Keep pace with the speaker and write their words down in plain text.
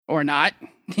Or not.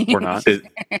 Or not.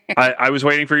 I was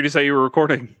waiting for you to say you were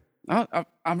recording. Oh,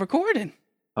 I'm recording.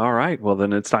 All right. Well,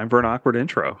 then it's time for an awkward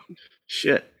intro.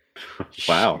 Shit.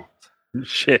 Wow.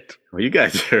 Shit. Well, you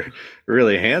guys are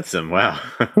really handsome. Wow.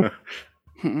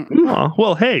 Oh,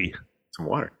 well, hey. Some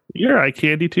water. You're eye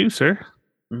candy too, sir.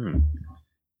 Yum.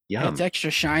 It's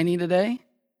extra shiny today.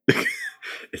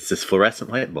 It's this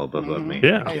fluorescent light bulb above me.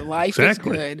 Yeah. Hey, life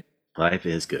exactly. is good. Life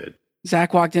is good.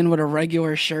 Zach walked in with a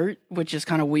regular shirt, which is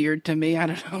kind of weird to me. I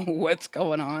don't know what's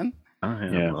going on. Oh,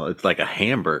 Yeah. Well, it's like a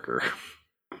hamburger.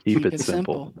 Keep it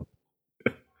simple.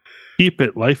 Keep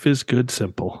it. Life is good,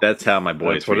 simple. That's how my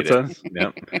boys That's what read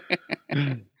it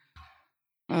Yep.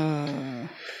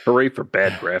 Hooray for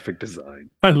bad graphic design.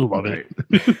 I love it.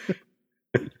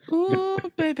 Ooh,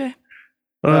 baby.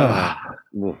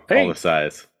 Ooh, Hey. All the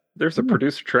size. There's a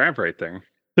producer Trav right there.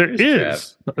 There There's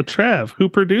is a Trav who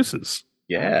produces.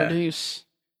 Yeah. Produce.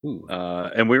 Ooh.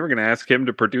 And we were going to ask him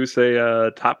to produce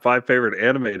a top 5 favorite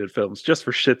animated films just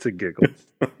for shits and giggles.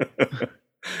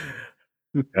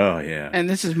 Oh, yeah. And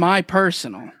this is my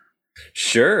personal.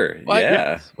 Sure. Well,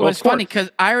 yeah. Well, it's of course. funny because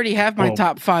I already have my Oh.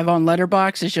 top 5 on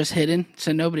Letterboxd. It's just hidden,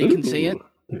 so nobody can see it.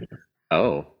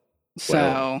 Oh. So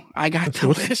Well, I got the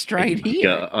list right You here.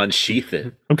 gotta unsheath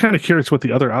it. I'm kind of curious what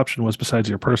the other option was besides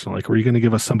your personal. Like, were you going to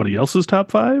give us somebody else's top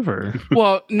 5 or?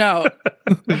 Well, no,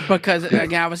 because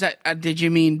again, I was at. Did you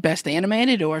mean best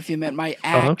animated, or if you meant my okay.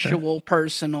 actual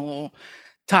personal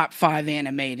top 5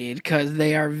 animated? Because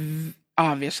they are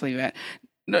obviously that.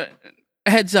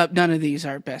 Heads up, none of these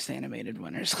are best animated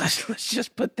winners. Let's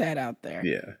just put that out there.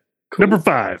 Yeah. Number 5.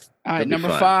 All right, That'd be number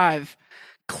fun. 5,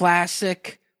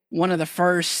 classic. One of the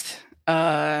first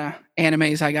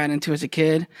animes I got into as a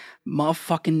kid,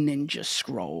 motherfucking Ninja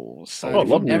Scrolls. So Oh, if you've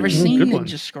lovely. never Mm, seen good one.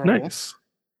 Ninja Scrolls, Nice.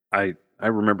 I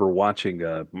remember watching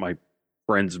my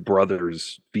friend's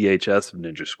brother's VHS of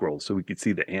Ninja Scrolls so we could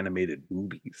see the animated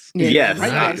movies. yeah, Yes.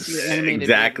 right, nice. I see the animated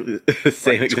Exactly.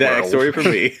 Same Like exact 12. story for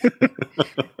me.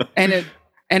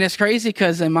 and it's crazy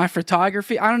because in my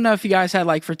photography, I don't know if you guys had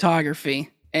like photography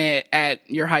at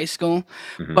your high school,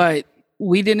 Mhm. but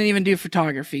we didn't even do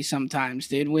photography sometimes,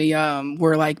 dude. We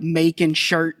were like making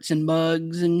shirts and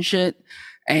mugs and shit.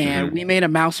 And we made a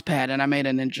mouse pad, and I made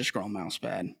a Ninja Scroll mouse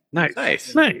pad. Nice.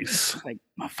 Nice. Nice. Like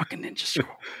my fucking Ninja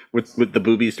Scroll. With the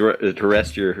boobies to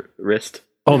rest your wrist.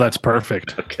 Oh, that's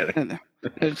perfect. Okay.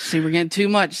 See, we're getting too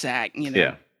much, Zach. You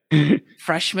know, Yeah.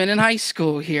 freshman in high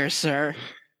school here, sir.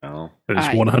 Oh. That is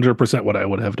Alright. 100% what I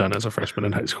would have done as a freshman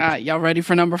in high school. All right, y'all ready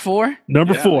for number 4?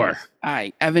 Number Yeah. 4, All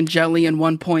right, Evangelion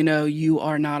 1.0, You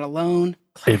Are Not Alone.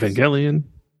 Classic. Evangelion.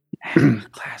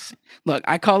 Classic. Look,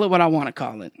 I call it what I want to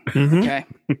call it. Mhm. Okay.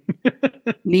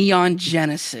 Neon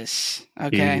Genesis.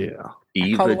 Okay. Yeah.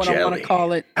 I call Eva it what I want to Jelly.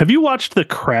 call it. Have you watched the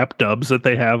crap dubs that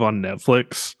they have on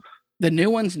Netflix? The new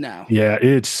ones, no. Yeah,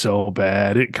 it's so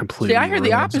bad. It completely. See, I heard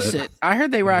the ruins it. opposite. I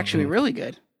heard they were actually Mhm. really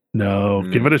good. No,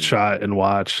 give it a Mm. shot and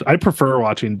watch. I prefer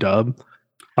watching dub.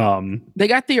 They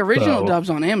got the original So- dubs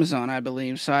on Amazon, I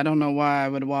believe. So I don't know why I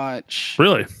would watch.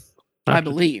 Really, I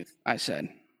believe I said.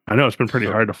 I know it's been pretty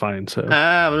hard to find. So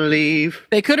I believe.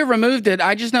 They could have removed it.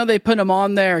 I just know they put them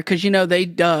on there because, they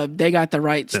dubbed. They got the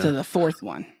rights Yeah. to the 4th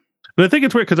one. but I think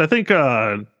it's weird because I think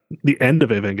the end of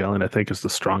Evangelion I think is the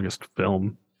strongest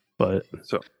film. But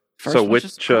So First one's which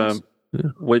just close.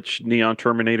 which Neon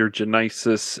Terminator,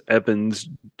 Genesis, Evans,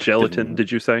 Gelatin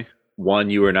did you say? One,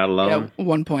 You Are Not Yeah, Alone.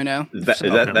 1.0. Is that, So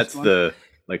is that first that's one. the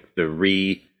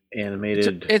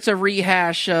reanimated? It's a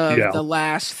rehash of Yeah. the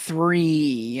last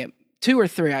 2 or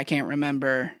 3. I can't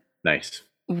remember Nice.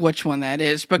 which one that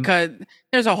is because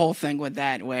there's a whole thing with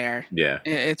that where Yeah.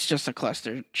 it's just a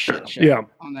cluster shit show Yeah.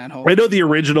 on that whole. I know the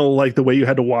original, like the way you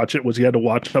had to watch it was you had to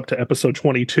watch up to episode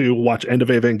 22, watch End of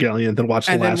Evangelion, then watch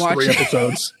the And then last watch 3 it.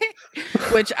 episodes.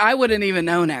 Which I wouldn't even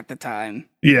known at the time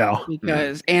Yeah,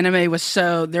 because anime was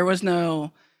there was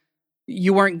no,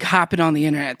 you weren't hopping on the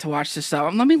internet to watch this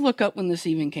stuff. Let me look up when this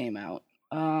even came out.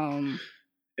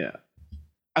 Yeah.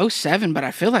 07, but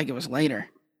I feel like it was later.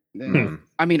 Hmm.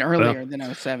 I mean, earlier than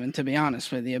 07, to be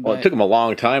honest with you. Well, it But took them a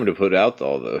long time to put out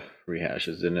all the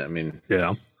rehashes, didn't it? I mean,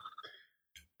 yeah.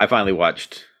 I finally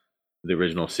watched the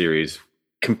original series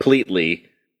completely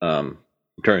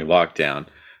during lockdown.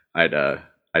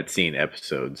 I'd seen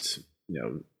episodes,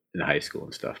 in high school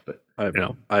and stuff, but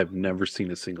I've never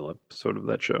seen a single episode of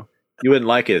that show. you wouldn't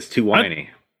like it. It's too whiny.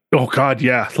 Oh God,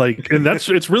 yeah. Like, and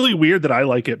it's really weird that I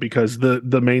like it because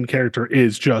the main character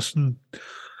is just,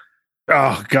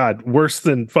 oh God, worse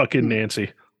than fucking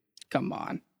Nancy. come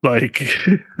on. Like,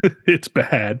 it's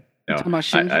bad. No, Talking about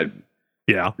Shinji?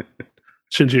 Yeah.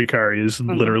 Shinji Ikari is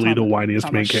literally the whiniest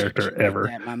Talking main about shit character like ever.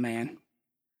 that, my man.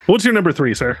 What's your number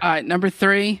 3, sir? All right, number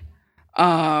 3.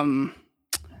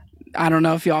 I don't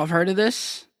know if y'all have heard of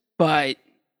this, but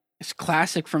it's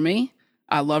classic for me.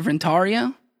 I love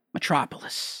Rentario,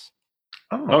 Metropolis.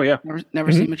 Oh yeah,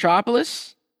 Never seen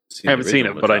Metropolis? I haven't seen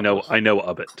it, but I know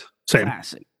of it. Same.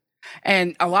 Classic.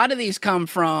 And a lot of these come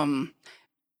from.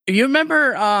 You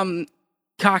remember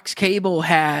Cox Cable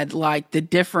had like the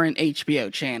different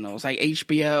HBO channels, like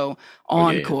HBO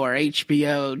Encore,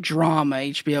 HBO Drama,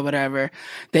 HBO whatever.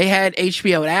 They had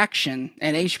HBO Action,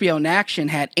 and HBO Action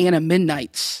had Anna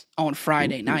Midnights on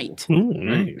Friday night. Ooh,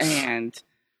 nice. And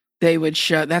they would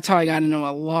show. That's how I got into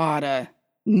a lot of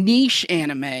niche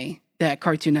anime that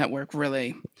Cartoon Network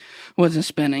really wasn't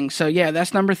spinning. So yeah,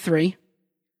 that's number 3.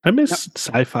 I miss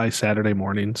Sci-Fi Saturday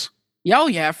mornings. Oh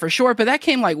yeah, for sure. But that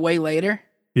came like way later.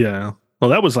 Yeah. Well,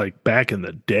 that was like back in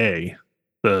the day,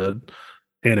 the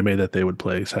anime that they would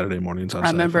play Saturday mornings on I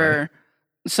Sci-Fi. remember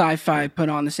Sci-Fi put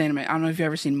on this anime. I don't know if you've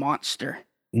ever seen Monster,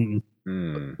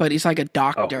 but he's like a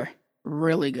doctor.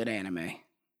 Really good anime.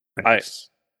 Nice.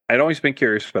 I'd always been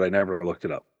curious, but I never looked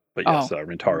it up. But yes,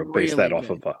 Rentaro based that off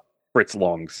of Fritz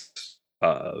Lang's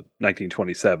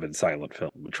 1927 silent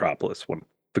film, Metropolis, one of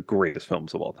the greatest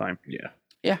films of all time. Yeah.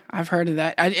 Yeah, I've heard of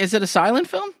that. Is it a silent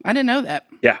film? I didn't know that.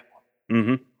 Yeah.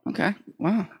 Mm-hmm. Okay.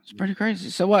 Wow. It's pretty crazy.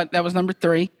 So what? That was number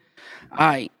 3. All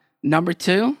right. Number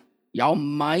 2, y'all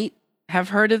might have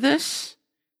heard of this.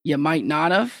 You might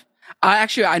not have.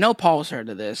 I know Paul's heard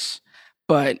of this,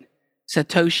 but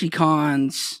Satoshi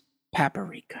Kon's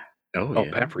Paprika. Oh,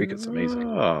 Paprika's amazing.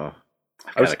 Oh,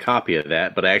 I've got a copy of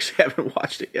that, but I actually haven't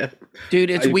watched it yet. Dude,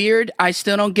 it's weird. I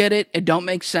still don't get it. It don't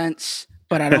make sense,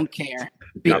 but I don't care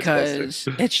because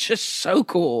it's just so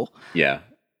cool. Yeah.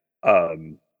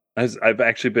 As I've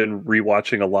actually been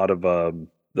rewatching a lot of the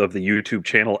YouTube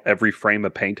channel Every Frame a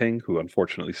Painting, who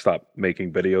unfortunately stopped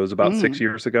making videos about 6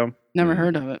 years ago. Never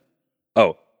heard of it.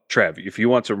 Oh, Trav, if you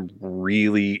want some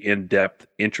really in-depth,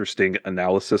 interesting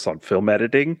analysis on film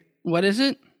editing, what is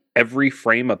it? Every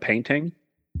Frame a Painting.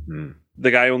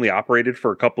 The guy only operated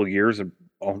for a couple of years and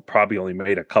probably only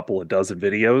made a couple of dozen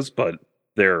videos, but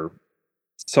they're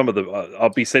some of the. I'll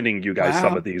be sending you guys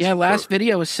some of these. Yeah, last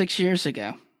video was 6 years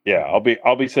ago. Yeah,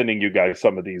 I'll be sending you guys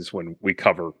some of these when we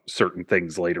cover certain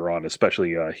things later on.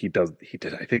 Especially he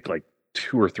did I think like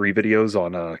 2 or 3 videos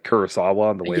on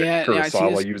Kurosawa and the way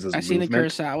Kurosawa uses movement. I seen the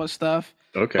Kurosawa stuff.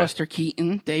 Okay. Buster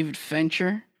Keaton, David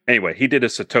Fincher. Anyway, he did a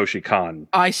Satoshi Kon.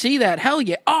 I see that. Hell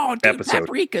yeah! Oh, dude, episode.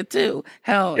 Paprika too.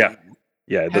 Hell yeah.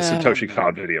 Yeah, the Satoshi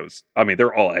Kon videos. I mean,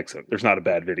 they're all excellent. There's not a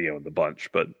bad video in the bunch,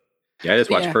 but yeah, I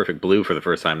just watched Perfect Blue for the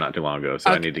first time not too long ago,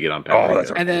 so I need to get on Paprika. Oh,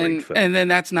 that's and then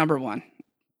that's number 1.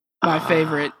 My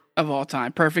favorite of all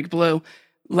time, Perfect Blue.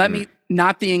 Let me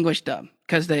not the English dub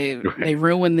because they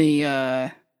ruin the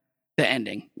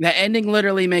ending. The ending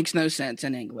literally makes no sense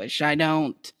in English. I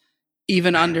don't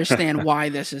even understand why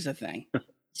this is a thing.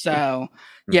 So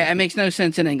yeah, it makes no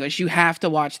sense in English. You have to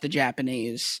watch the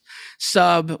Japanese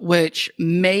sub, which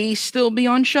may still be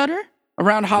on Shudder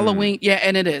around Halloween. Yeah,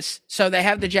 and it is. So they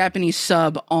have the Japanese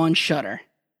sub on Shudder.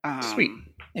 Sweet.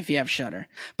 If you have Shudder,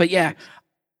 but yeah.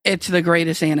 It's the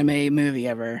greatest anime movie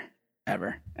ever,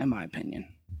 in my opinion.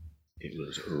 It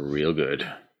was real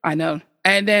good. I know.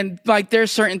 And then, like, there's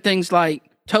certain things like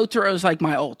Totoro's like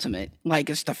my ultimate.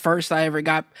 Like, it's the first I ever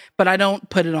got, but I don't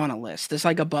put it on a list. It's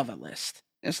like above a list.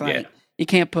 It's like, you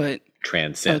can't put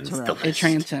transcends Totoro. the list. It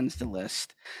transcends the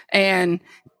list. And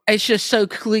it's just so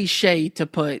cliche to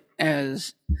put,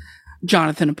 as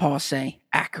Jonathan and Paul say,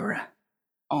 Akira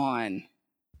on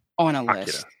a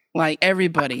list. Like,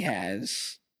 everybody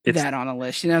has that on a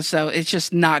list, so it's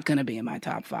just not going to be in my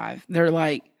top 5. They're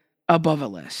like above a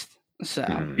list. So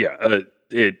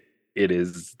it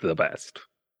is the best.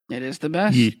 It is the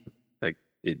best. Like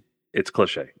it's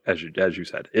cliche, as you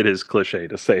said. It is cliche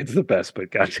to say it's the best,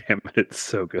 but goddamn it, it's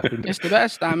so good. It's the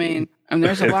best. I mean, and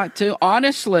there's a lot too.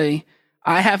 Honestly,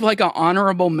 I have like an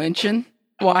honorable mention.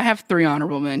 Well, I have 3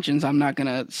 honorable mentions. I'm not going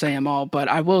to say them all, but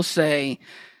I will say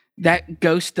that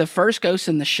the first Ghost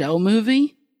in the Shell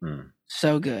movie.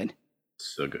 So good.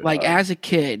 So good. Like, as a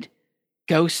kid,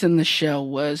 Ghost in the Shell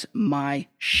was my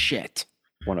shit.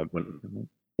 One of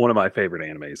my favorite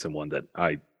animes, and one that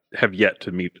I have yet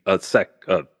to meet a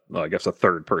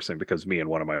third person, because me and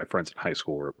one of my friends in high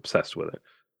school were obsessed with it.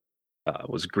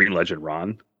 Was Green Legend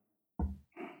Ron.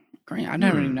 I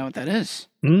never even know what that is.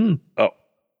 Oh,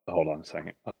 hold on a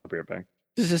second. I'll be right back.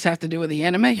 Does this have to do with the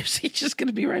anime, or is he just going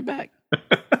to be right back?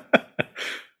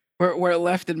 We're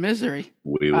left in misery.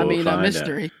 A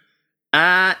mystery.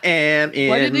 I am in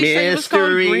what did he mystery. Say it was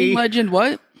called? Green Legend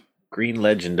what? Green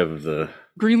Legend of the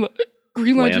Green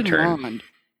Legend Lantern. Ramen.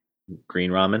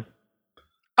 Green Ramen?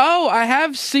 Oh, I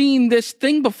have seen this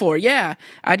thing before. Yeah,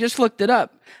 I just looked it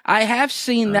up. I have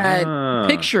seen that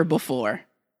picture before.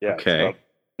 Yeah, Okay. it's about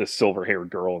this silver-haired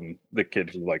girl and the kid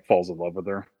who like falls in love with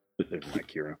her. They're like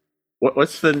hero.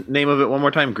 What's the name of it one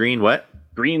more time? Green what?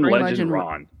 Green Legend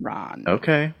Ron. Ron.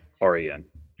 Okay. R-A-N.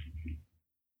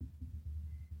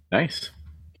 Nice.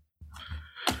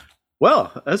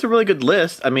 Well, that's a really good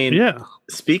list. I mean, Yeah.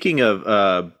 speaking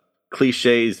of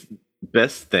cliches,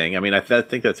 best thing, I mean, I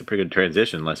think that's a pretty good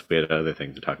transition unless we had other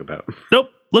things to talk about. Nope.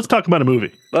 Let's talk about a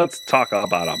movie. Let's talk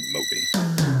about a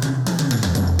movie.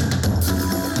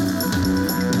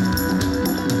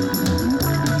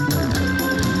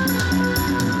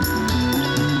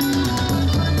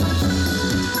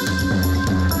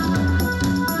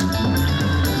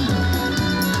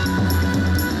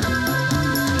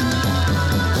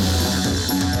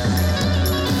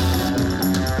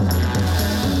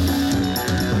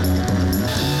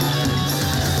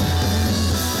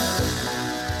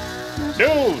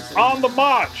 News on the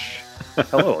march.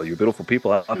 Hello, all you beautiful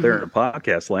people out there in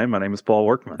podcast land. My name is Paul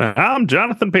Workman. I'm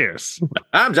Jonathan Pierce.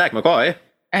 I'm Zach McCoy.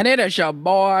 And it is your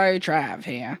boy Trav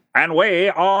here. And we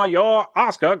are your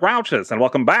Oscar Grouches. And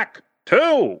welcome back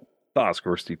to the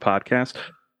Oscar Podcast,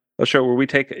 a show where we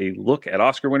take a look at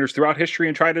Oscar winners throughout history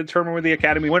and try to determine where the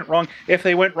Academy went wrong, if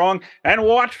they went wrong, and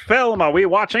what film are we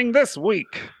watching this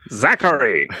week?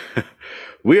 Zachary.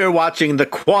 We are watching the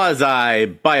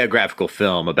quasi-biographical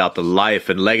film about the life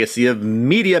and legacy of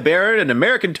media baron and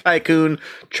American tycoon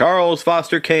Charles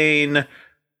Foster Kane,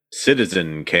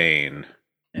 Citizen Kane.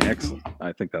 Excellent.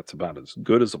 I think that's about as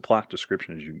good as a plot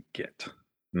description as you get.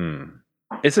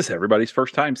 Is this everybody's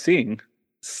first time seeing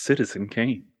Citizen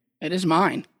Kane? It is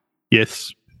mine.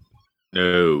 Yes.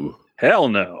 No. Hell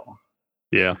no.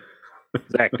 Yeah.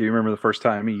 Zach, do you remember the first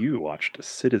time you watched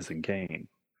Citizen Kane?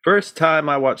 First time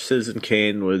I watched Citizen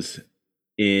Kane was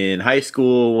in high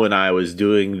school when I was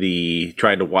trying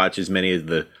to watch as many of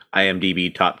the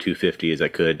IMDb top 250 as I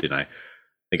could, and I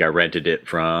think I rented it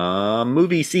from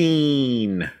Movie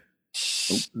Scene.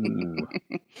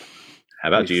 How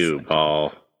about you,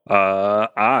 Paul?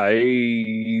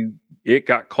 It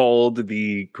got called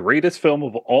the greatest film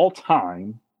of all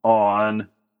time on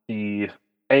the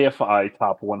AFI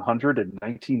Top 100 in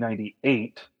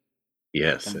 1998.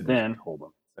 Yes. And then, hold on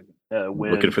a second.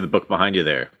 Looking for the book behind you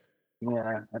there.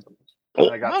 Yeah. Oh.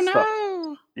 I got Oh stuff.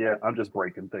 no! Yeah, I'm just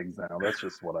breaking things now. That's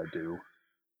just what I do.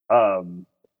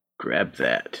 Grab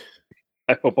that.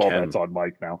 I hope all that's on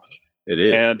mic now. It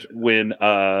is. And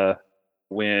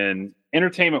when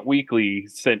Entertainment Weekly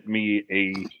sent me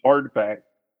a hardback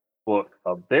book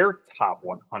of their top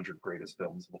 100 greatest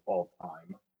films of all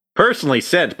time, Personally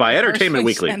sent by Entertainment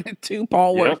Weekly. Sent it to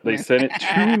Paul yep, Workman. they sent it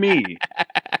to me.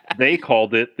 They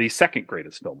called it the second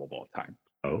greatest film of all time.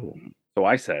 Oh. So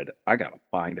I said, I gotta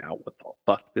find out what the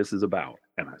fuck this is about,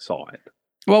 and I saw it.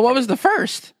 Well, what was the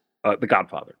first? The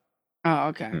Godfather. Oh,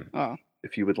 okay. Oh,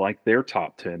 If you would like their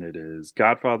top 10, it is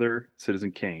Godfather,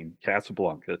 Citizen Kane,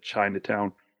 Casablanca,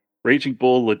 Chinatown, Raging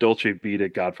Bull, La Dolce Vita,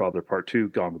 Godfather Part 2,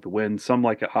 Gone with the Wind, Some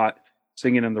Like It Hot,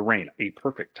 Singing in the Rain. A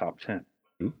perfect top 10.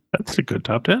 That's a good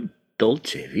top 10.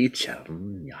 Dolce Vita.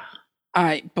 all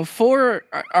right.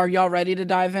 Are y'all ready to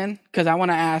dive in? Because I want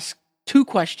to ask 2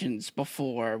 questions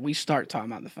before we start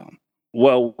talking about the film.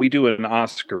 Well, we do an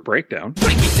Oscar breakdown.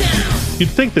 You'd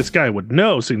think this guy would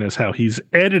know, seeing as how he's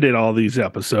edited all these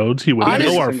episodes. He would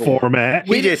Honestly, know our format.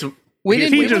 We Did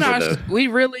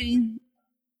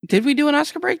did we do an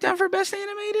Oscar breakdown for Best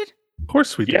Animated? Of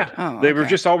course we did. Yeah, Oh, they were okay.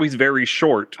 just always very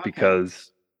short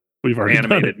because We've already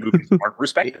animated done it. movies aren't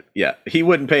respected. Yeah, he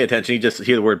wouldn't pay attention. He just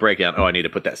hear the word breakdown. Oh, I need to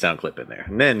put that sound clip in there.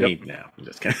 And then I'm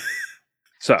just kidding.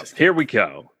 So here we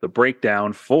go. The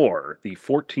breakdown for the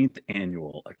 14th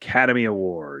Annual Academy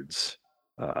Awards.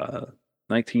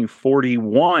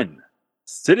 1941.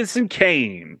 Citizen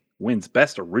Kane wins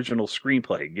Best Original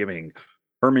Screenplay, giving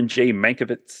Herman J.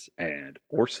 Mankiewicz and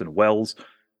Orson Welles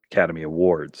Academy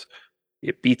Awards.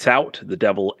 It beats out The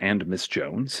Devil and Miss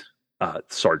Jones,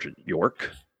 Sergeant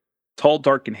York, Tall,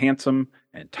 Dark, and Handsome,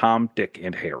 and Tom, Dick,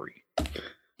 and Harry.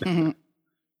 Mhm. A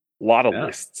lot of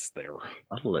lists there.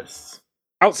 Lists.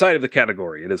 Outside of the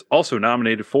category, it is also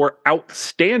nominated for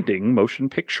Outstanding Motion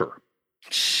Picture,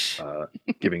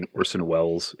 giving Orson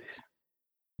Welles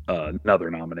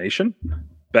another nomination,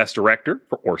 Best Director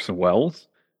for Orson Welles,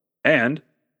 and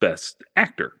Best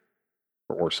Actor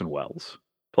for Orson Welles,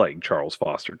 playing Charles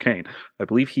Foster Kane. I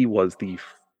believe he was the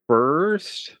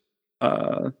first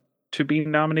to be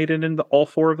nominated in all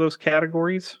 4 of those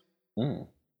categories. Mm.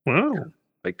 Wow.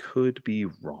 I could be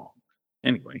wrong.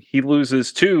 Anyway, he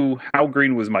loses to How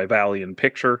Green Was My Valley in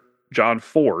Picture, John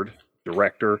Ford,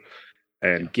 director,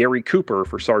 and Gary Cooper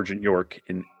for Sergeant York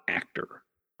in actor.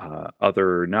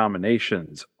 Other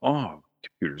nominations. Oh,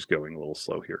 computer's going a little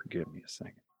slow here. Give me a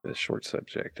second. This short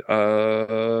subject.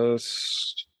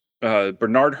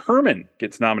 Bernard Herrmann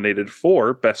gets nominated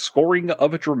for Best Scoring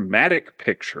of a Dramatic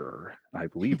Picture. I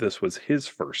believe this was his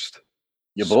first.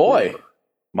 Your boy. Score.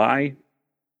 My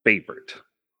favorite.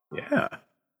 Yeah.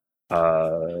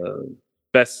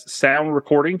 Best Sound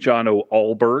Recording, John O.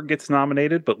 Alberg gets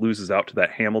nominated, but loses out to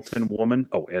that Hamilton woman.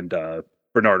 Oh, and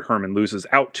Bernard Herrmann loses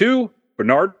out to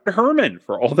Bernard Herrmann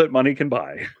for All That Money Can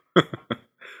Buy.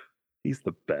 He's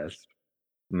the best.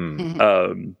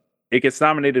 It gets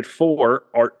nominated for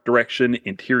Art Direction,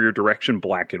 Interior Direction,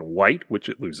 Black and White, which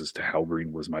it loses to How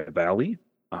Green Was My Valley.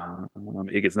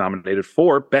 It gets nominated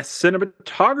for Best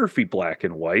Cinematography, Black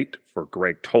and White, for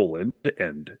Greg Toland,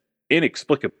 and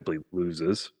inexplicably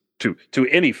loses to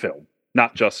any film,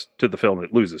 not just to the film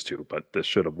it loses to, but this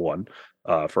should have won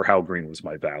for How Green Was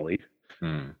My Valley.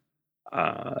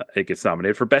 It gets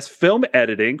nominated for Best Film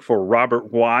Editing for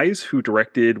Robert Wise, who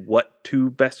directed what two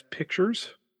Best Pictures?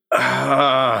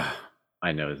 I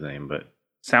know his name, but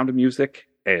Sound of Music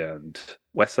and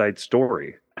West Side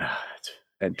Story.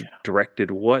 And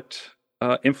directed what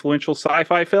influential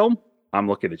sci-fi film? I'm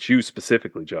looking at you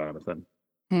specifically, Jonathan.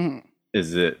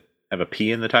 Is it have a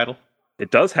P in the title? It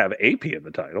does have a P in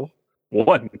the title.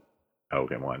 One.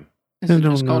 Okay, one. Is it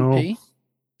just called P?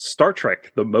 Star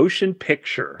Trek: The Motion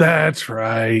Picture. That's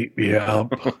right. Yeah.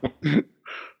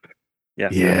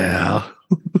 Yeah.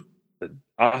 The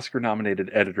Oscar-nominated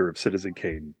editor of Citizen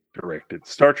Kane directed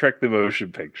Star Trek: The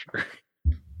Motion Picture.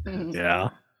 Yeah.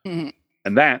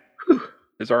 And that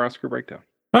is our Oscar breakdown.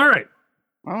 All right.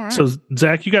 All right. So,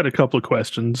 Zach, you got a couple of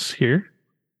questions here.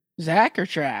 Zach or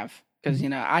Trav? Because,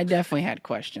 I definitely had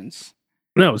questions.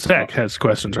 No, Zach has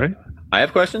questions, right? I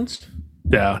have questions?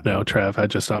 Yeah, no, Trav.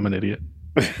 I'm an idiot.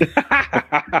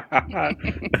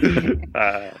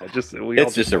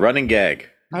 It's just a running gag.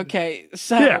 Okay,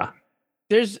 so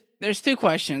there's two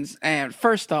questions, and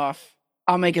first off,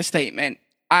 I'll make a statement.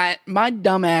 My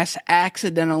dumbass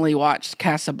accidentally watched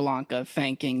Casablanca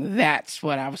thinking that's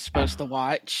what I was supposed to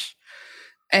watch,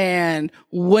 and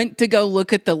went to go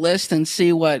look at the list and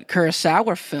see what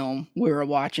Kurosawa film we were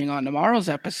watching on tomorrow's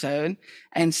episode,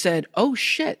 and said, "Oh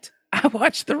shit, I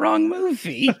watched the wrong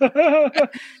movie."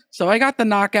 So I got the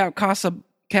knockout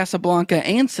Casablanca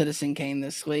and Citizen Kane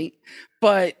this week.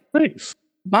 But thanks.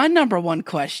 My number one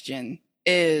question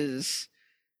is,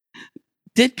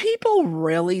 did people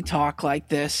really talk like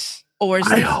this? Or is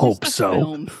this hope just a so.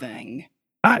 film thing?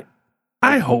 I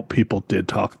hope people did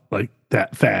talk like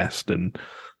that fast. And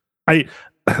I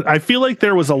feel like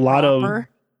there was a lot of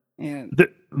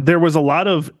there was a lot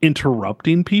of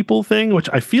interrupting people thing, which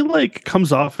I feel like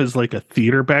comes off as like a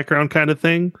theater background kind of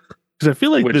thing. Because I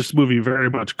feel like this movie very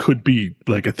much could be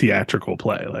like a theatrical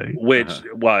play.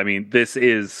 Well, I mean, this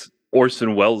is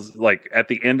Orson Welles, like at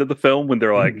the end of the film when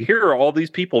they're like, here are all these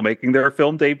people making their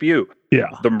film debut. Yeah.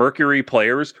 The Mercury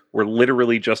Players were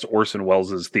literally just Orson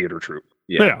Welles' theater troupe.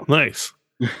 Yeah, nice.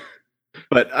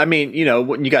 But I mean,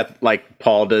 when you got like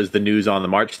Paul does the News on the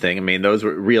March thing, I mean, those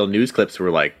were real news clips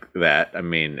were like that. I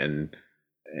mean,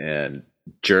 and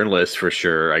journalists for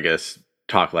sure, I guess,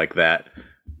 talk like that.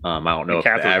 I don't know if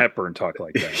Katharine Hepburn talked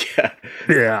like that.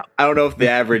 Yeah. I don't know if the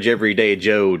average everyday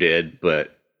Joe did,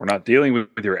 but we're not dealing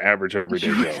with your average everyday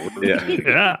Joe.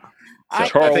 Yeah. So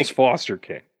Charles Foster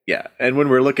King. Yeah, and when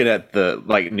we're looking at the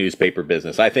like newspaper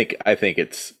business, I think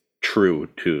it's true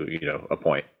to a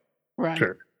point. Right.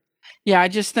 Sure. Yeah, I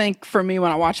just think for me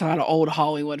when I watch a lot of old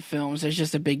Hollywood films, there's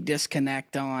just a big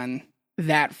disconnect on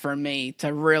that for me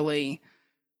to really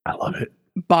I love it.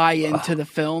 Buy into the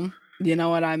film. You know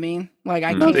what I mean? Like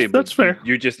I can't. That's fair.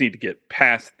 You just need to get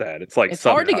past that. It's like it's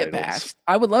subtitles. hard to get past.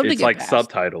 I would love to get past. It's like past.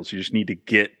 subtitles. You just need to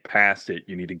get past it.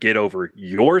 You need to get over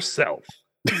yourself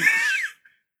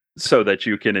so that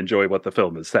you can enjoy what the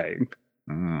film is saying.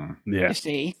 Yeah. You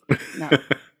see? No.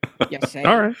 Yes,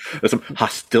 all right. There's some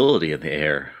hostility in the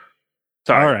air.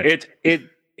 Sorry. All right.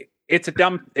 It's a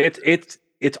dumb.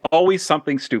 It's always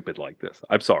something stupid like this.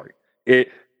 I'm sorry.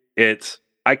 It's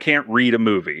I can't read a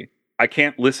movie. I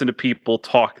can't listen to people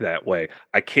talk that way.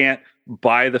 I can't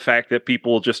buy the fact that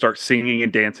people just start singing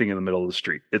and dancing in the middle of the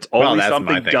street. It's always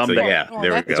something dumb. So, there we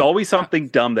go. It's always something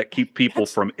dumb that keeps people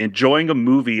from enjoying a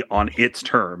movie on its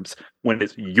terms when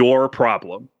it's your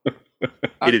problem.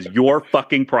 It is your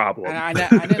fucking problem. And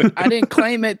I didn't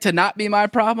claim it to not be my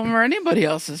problem or anybody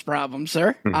else's problem,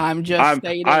 sir. I'm just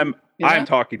stating. I'm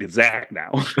talking to Zach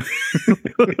now.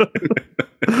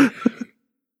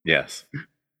 Yes.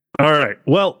 All right.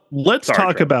 Well, let's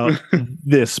talk about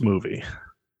this movie.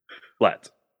 Let's.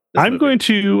 I'm going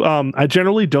to. I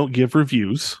generally don't give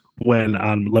reviews when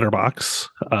on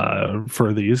Letterboxd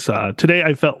for these. Today,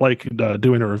 I felt like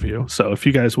doing a review. So if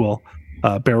you guys will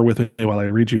bear with me while I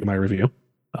read you my review.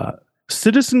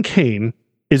 Citizen Kane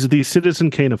is the Citizen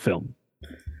Kane of film.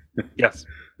 Yes.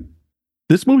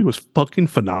 This movie was fucking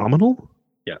phenomenal.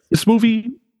 Yes. This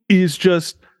movie is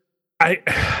just. I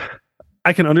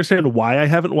can understand why I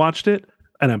haven't watched it.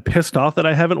 And I'm pissed off that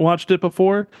I haven't watched it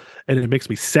before, and it makes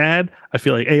me sad. I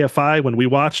feel like AFI, when we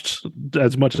watched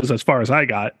as far as I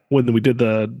got, when we did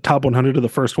the top 100 of the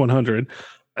first 100.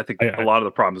 I think a lot of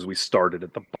the problem is we started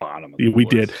at the bottom. We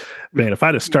did. Man, if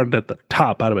I'd have started at the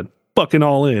top, I'd have been fucking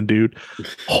all in, dude.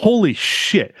 Holy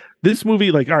shit. This movie,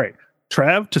 all right,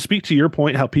 Trav, to speak to your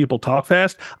point, how people talk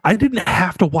fast, I didn't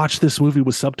have to watch this movie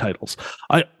with subtitles.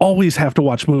 I always have to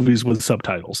watch movies with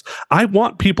subtitles. I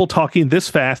want people talking this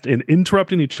fast and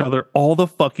interrupting each other all the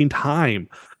fucking time.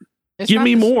 Give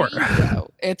me more.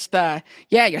 It's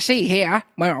you see here,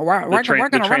 we're going to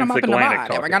run them up in the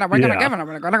mud. We're going to give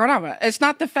them. It's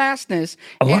not the fastness.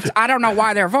 I don't know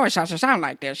why their voice has to sound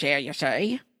like this here, you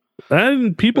see.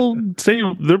 And people say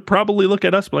they'll probably look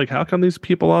at us like, how come these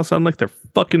people all sound like they're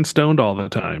fucking stoned all the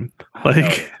time?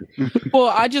 Well,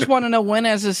 I just want to know, when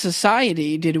as a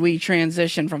society did we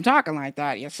transition from talking like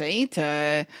that, you see,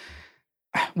 to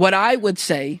what I would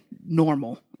say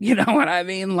normal. You know what I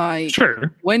mean?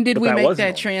 Sure. When did we make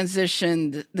that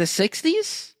transition? The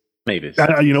 60s? Maybe.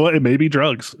 You know what? It may be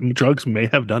drugs. Drugs may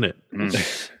have done it.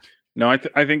 No, I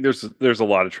think there's a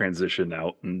lot of transition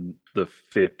out in the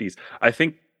 50s. I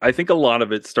think a lot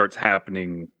of it starts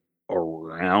happening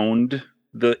around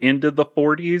the end of the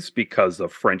 40s because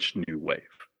of French New Wave.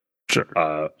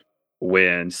 Sure.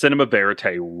 When cinema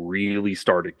verite really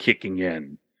started kicking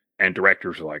in, and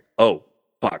directors were like, "Oh,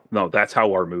 fuck, no, that's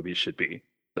how our movies should be."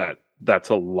 That's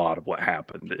a lot of what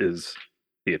happened. Is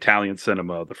the Italian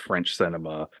cinema, the French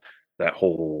cinema, that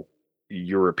whole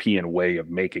European way of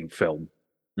making film,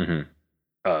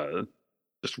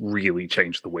 just really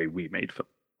changed the way we made film.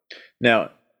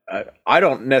 Now, I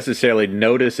don't necessarily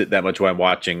notice it that much when I'm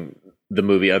watching the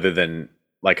movie, other than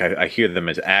I hear them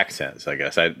as accents. I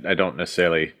guess I don't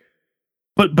necessarily.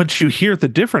 But you hear the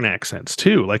different accents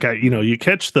too. You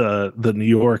catch the New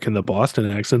York and the Boston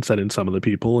accents that in some of the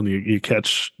people, and you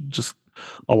catch just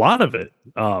a lot of it.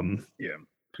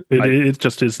 It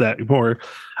just is that more,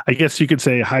 I guess you could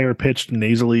say, higher pitched,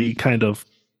 nasally kind of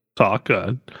talk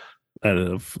out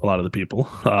of a lot of the people.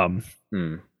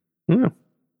 Yeah.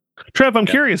 Trev, I'm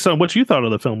curious on what you thought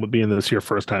of the film being this your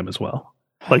first time as well,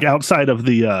 outside of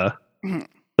the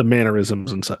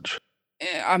mannerisms and such.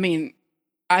 I mean,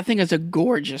 I think it's a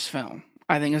gorgeous film.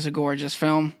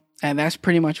 And that's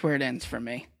pretty much where it ends for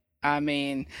me. I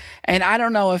mean, and I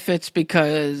don't know if it's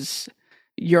because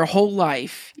your whole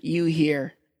life you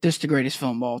hear, this is the greatest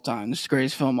film of all time.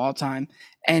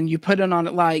 And you put it on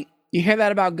it, you hear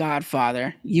that about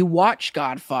Godfather. You watch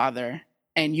Godfather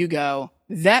and you go,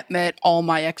 that met all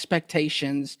my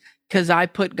expectations because I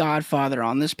put Godfather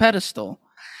on this pedestal.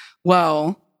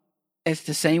 Well, it's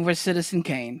the same with Citizen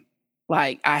Kane.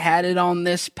 I had it on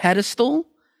this pedestal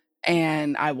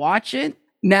and I watch it.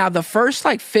 Now, the first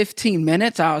 15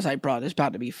 minutes, I was like, bro, this is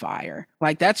about to be fire.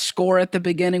 That score at the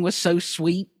beginning was so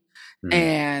sweet.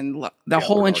 And the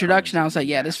whole introduction, I was like,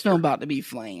 yeah, this film about to be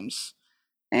flames.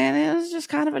 And it was just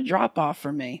kind of a drop off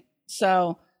for me.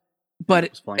 So,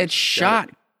 but it's shot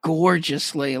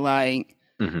gorgeously.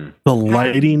 The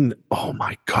lighting, oh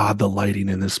my God, the lighting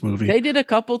in this movie. They did a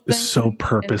couple things. It's so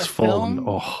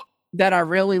purposeful. That I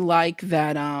really like.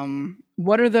 That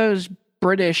what are those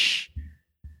British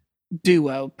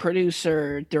duo,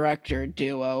 producer director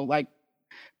duo,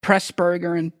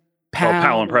 Pressburger and Powell?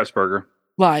 Powell and Pressburger.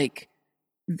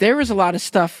 There was a lot of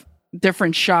stuff,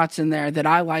 different shots in there that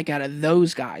I like out of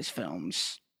those guys'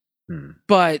 films,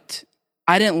 but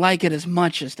I didn't like it as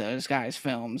much as those guys'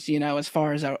 films, as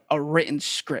far as a written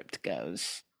script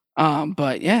goes.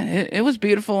 But yeah, it was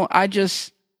beautiful. I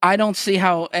don't see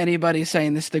how anybody's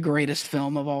saying this is the greatest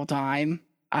film of all time.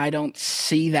 I don't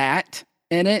see that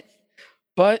in it.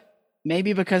 But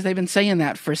maybe because they've been saying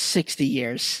that for 60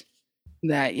 years,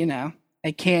 that,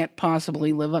 they can't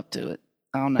possibly live up to it.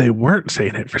 I don't know. They weren't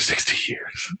saying it for 60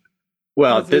 years.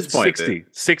 Well, at this point, 60.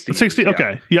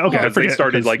 Okay. Yeah, okay. They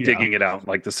started digging it out in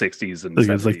the 60s and it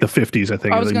was the 50s, I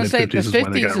think. I was going to say the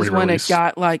 50s is when it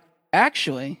got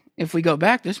actually, if we go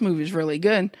back, this movie's really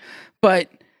good. But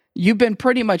you've been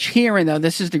pretty much hearing, though,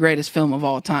 this is the greatest film of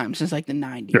all time since the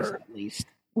 90s at least,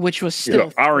 which was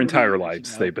still our entire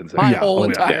lives. They've been saying my whole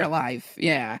entire life.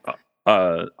 Yeah.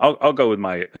 I'll go with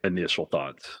my initial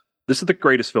thoughts. This is the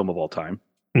greatest film of all time.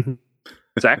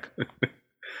 Zach?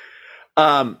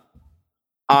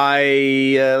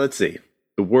 Let's see.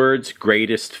 The words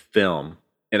greatest film.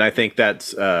 And I think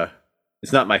that's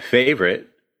it's not my favorite.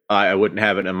 I wouldn't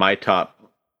have it in my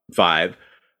top 5,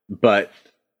 but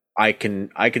I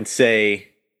can say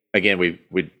again,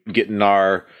 we get in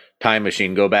our time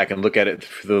machine, go back and look at it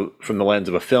from the lens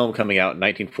of a film coming out in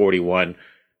 1941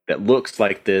 that looks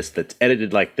like this, that's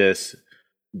edited like this,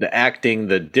 the acting,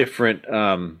 the different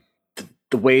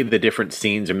the way the different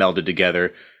scenes are melded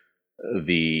together,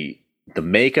 the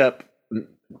makeup,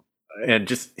 and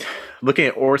just looking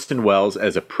at Orson Welles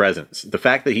as a presence. The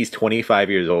fact that he's 25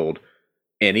 years old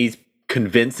and he's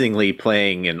convincingly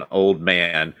playing an old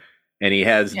man, and he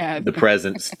has the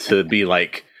presence to be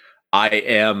like, I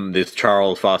am this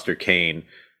Charles Foster Kane.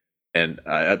 And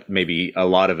maybe a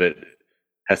lot of it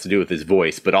has to do with his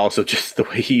voice, but also just the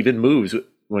way he even moves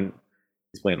when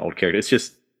he's playing an old character. It's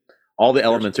just all the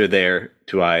elements are there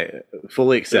to I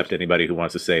fully accept anybody who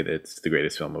wants to say that it's the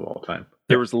greatest film of all time.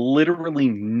 There was literally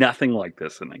nothing like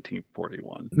this in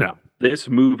 1941. No. This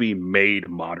movie made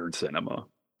modern cinema.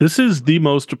 This is the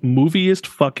most moviest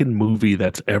fucking movie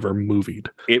that's ever movied.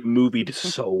 It movied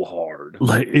so hard.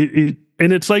 Like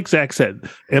and it's like Zach said,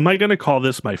 am I going to call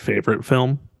this my favorite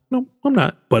film? No, I'm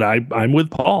not. But I'm with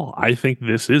Paul. I think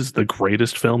this is the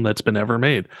greatest film that's been ever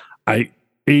made. I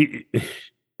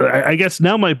guess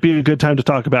now might be a good time to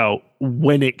talk about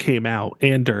when it came out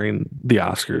and during the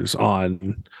Oscars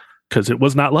because it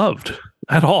was not loved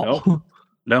at all.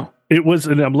 No. It was,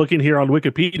 and I'm looking here on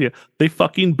Wikipedia, they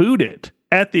fucking booed it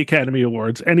at the Academy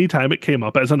Awards anytime it came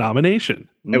up as a nomination.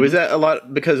 And was that a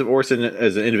lot because of Orson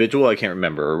as an individual? I can't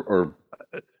remember. Or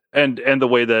and the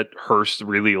way that Hearst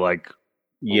really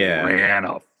ran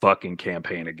a fucking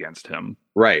campaign against him.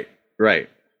 Right.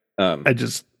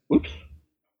 The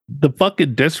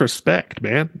fucking disrespect,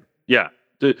 man. Yeah.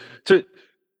 To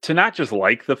not just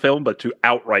like the film, but to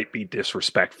outright be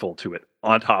disrespectful to it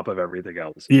on top of everything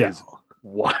else is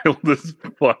wild as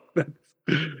fuck.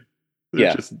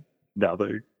 Just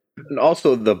nothing. And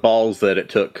also the balls that it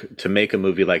took to make a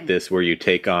movie like this where you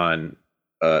take on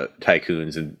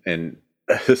tycoons and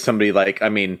somebody like,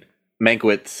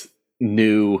 Mankiewicz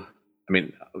knew,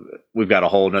 we've got a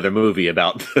whole nother movie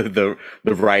about the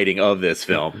writing of this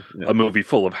film. A movie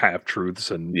full of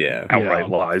half-truths and outright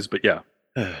lies, but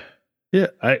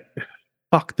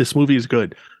this movie is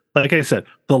good. Like I said,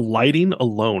 the lighting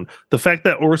alone, the fact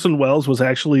that Orson Welles was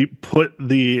actually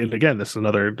and again, this is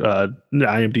another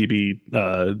IMDb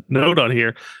note on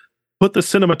here, put the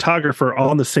cinematographer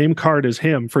on the same card as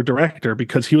him for director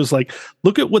because he was like,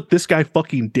 look at what this guy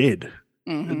fucking did.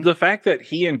 Mm-hmm. The fact that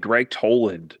he and Greg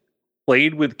Toland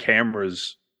played with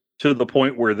cameras to the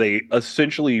point where they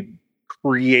essentially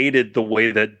created the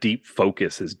way that deep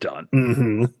focus is done.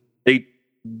 Mm-hmm.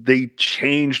 They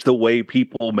changed the way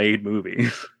people made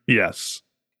movies. Yes.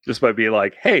 Just by being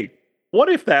like, hey, what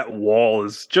if that wall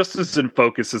is just as in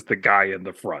focus as the guy in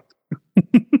the front?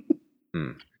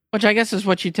 Which I guess is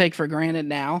what you take for granted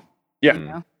now. Yeah. You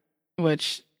know?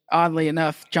 Which, oddly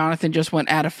enough, Jonathan just went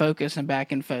out of focus and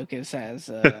back in focus as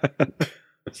said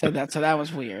that. So that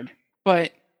was weird.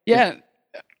 But yeah,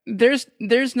 there's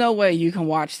no way you can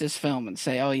watch this film and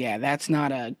say, oh yeah, that's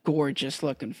not a gorgeous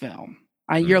looking film.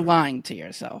 You're lying to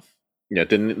yourself. Yeah,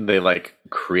 didn't they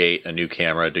create a new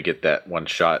camera to get that one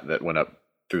shot that went up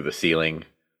through the ceiling?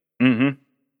 Mm-hmm.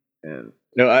 And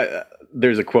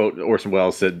there's a quote Orson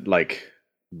Welles said,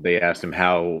 they asked him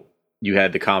how you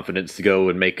had the confidence to go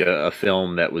and make a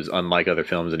film that was unlike other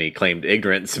films, and he claimed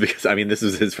ignorance because this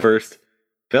was his first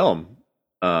film.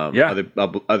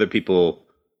 Other people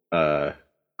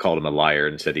called him a liar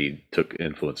and said he took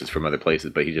influences from other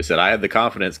places, but he just said, I had the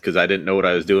confidence because I didn't know what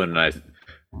I was doing, and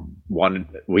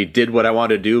we did what I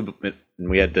wanted to do, and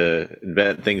we had to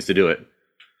invent things to do it.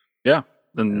 Yeah.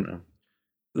 And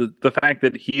the fact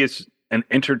that he is an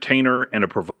entertainer and a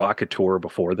provocateur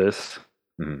before this,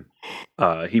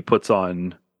 he puts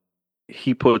on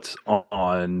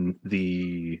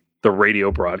the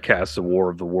radio broadcasts of War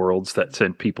of the Worlds that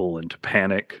sent people into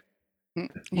panic.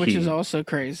 Which is also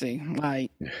crazy.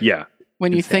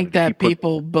 When you think that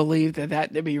people believe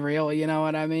that to be real, you know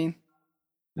what I mean?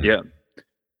 Yeah.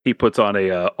 He puts on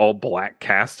a all black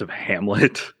cast of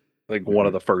Hamlet, one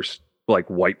of the first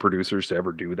white producers to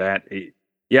ever do that.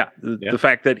 The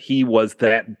fact that he was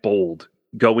that bold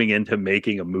going into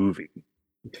making a movie,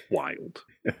 wild.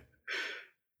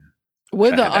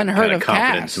 With the unheard of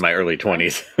confidence cast in my early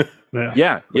 20s.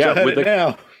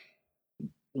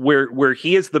 With where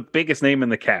he is the biggest name in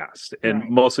the cast, and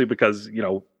mostly because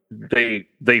they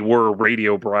were a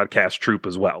radio broadcast troupe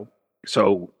as well,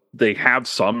 so they have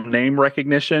some name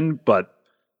recognition, but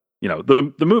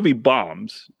the movie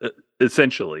bombs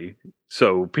essentially,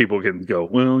 so people can go,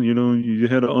 well, you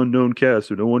had an unknown cast,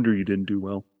 so no wonder you didn't do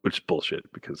well. Which is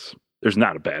bullshit, because there's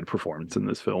not a bad performance in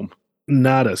this film.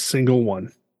 Not a single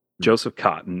one. Joseph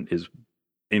Cotton is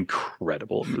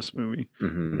incredible in this movie.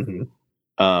 Mm-hmm.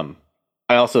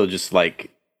 I also just like,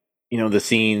 the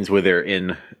scenes where they're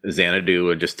in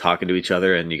Xanadu and just talking to each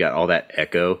other, and you got all that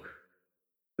echo.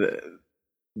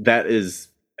 That is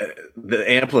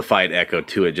the amplified echo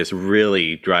to it. Just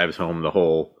really drives home the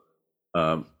whole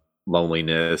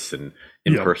loneliness and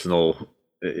impersonal.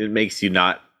 It makes you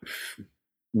not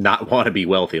want to be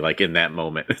wealthy. Like in that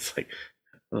moment, it's like,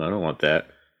 oh, I don't want that.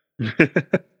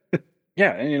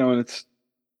 Yeah, and it's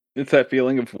that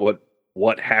feeling of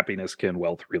what happiness can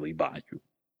wealth really buy you.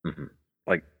 Mm-hmm.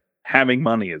 Like, having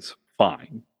money is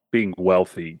fine. Being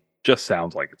wealthy just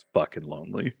sounds like it's fucking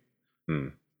lonely.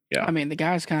 Yeah. I mean, the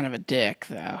guy's kind of a dick,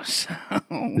 though. So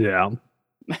Yeah.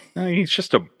 He's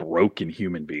just a broken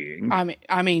human being.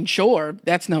 I mean, sure,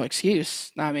 that's no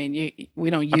excuse. I mean, we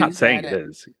don't use. I'm not saying that it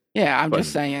is. Yeah, I'm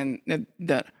just saying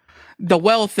that the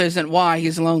wealth isn't why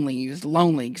he's lonely. He's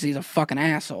lonely because he's a fucking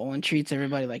asshole and treats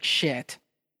everybody like shit.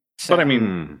 So, But I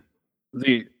mean,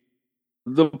 the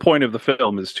point of the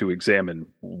film is to examine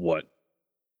what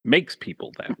makes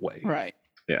people that way. right?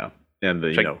 Yeah, and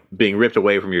being ripped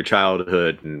away from your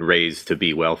childhood and raised to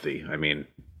be wealthy. I mean,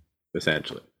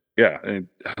 essentially. Yeah, and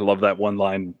I love that one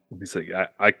line. He's like,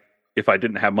 "I if I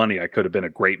didn't have money, I could have been a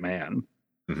great man."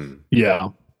 Mm-hmm. Yeah.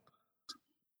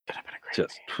 Could have been a great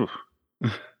Just,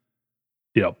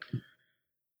 Yep.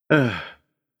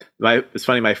 It's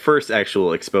funny. My first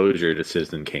actual exposure to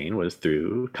Citizen Kane was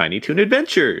through Tiny Toon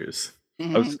Adventures.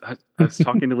 I was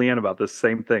talking to Leanne about this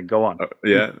same thing. Go on.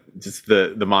 Yeah, just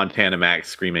the Montana Max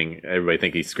screaming. Everybody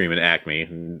think he's screaming Acme,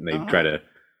 and they try to.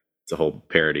 It's a whole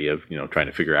parody of trying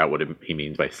to figure out what he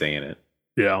means by saying it.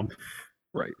 Yeah.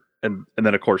 Right. And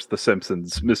then of course the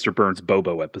Simpsons Mr. Burns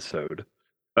Bobo episode.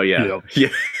 Oh yeah. Yeah.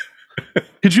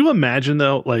 Could you imagine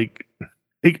though, like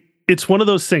it's one of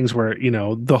those things where,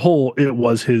 the whole it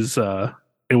was his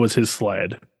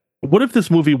sled. What if this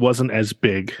movie wasn't as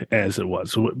big as it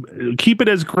was? Keep it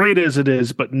as great as it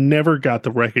is, but never got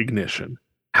the recognition.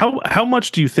 How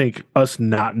much do you think us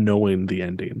not knowing the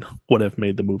ending would have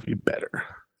made the movie better?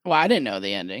 Well, I didn't know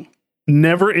the ending.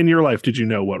 Never in your life did you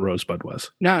know what Rosebud was?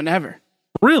 No, never.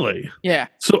 Really? Yeah.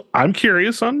 So I'm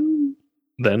curious on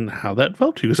then how that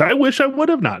felt to you, because I wish I would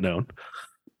have not known.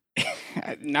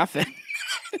 Nothing.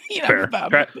 Fair.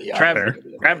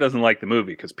 Trav doesn't like the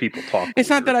movie because people talk. It's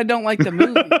not that I don't like the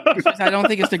movie. It's just I don't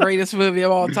think it's the greatest movie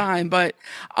of all time. But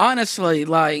honestly,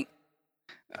 like,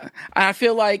 I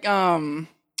feel like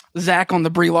Zach on the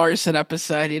Brie Larson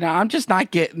episode, I'm just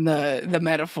not getting the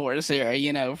metaphors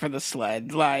here, for the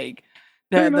sled. Like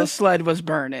the sled was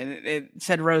burning. It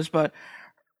said rosebud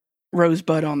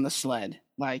on the sled.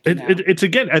 Like it's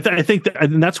again, I think that,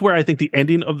 and that's where I think the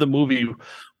ending of the movie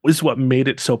is what made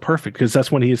it so perfect, because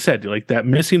that's when he said, like, that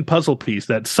missing puzzle piece,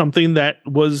 that's something that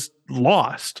was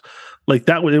lost. Like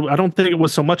that, I don't think it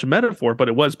was so much a metaphor, but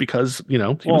it was because he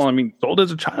was sold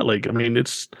as a child. Like, I mean,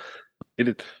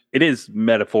 it is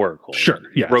metaphorical. Sure,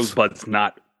 yes. Rosebud's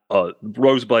not.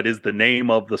 Rosebud is the name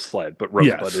of the sled, but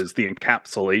Rosebud is the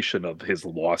encapsulation of his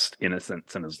lost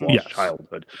innocence and his lost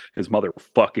childhood. His mother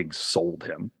fucking sold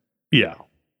him. Yeah.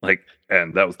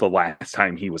 And that was the last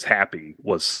time he was happy,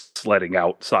 was sledding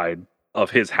outside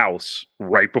of his house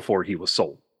right before he was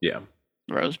sold. Yeah.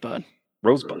 Rosebud.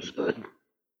 It's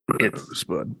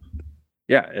Rosebud.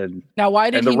 Yeah. And now,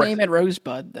 why did he name it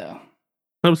Rosebud, though?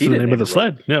 That was the name of the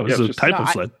sled. Yeah, it was a type of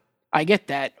sled. I get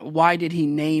that. Why did he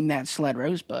name that sled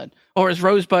Rosebud? Or is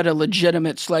Rosebud a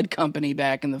legitimate sled company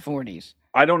back in the 40s?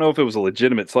 I don't know if it was a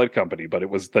legitimate sled company, but it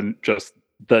was just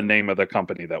the name of the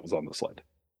company that was on the sled.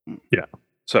 Yeah.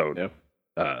 So,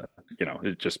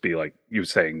 it'd just be like you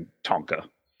saying Tonka.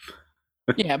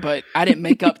 Yeah, but I didn't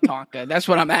make up Tonka. That's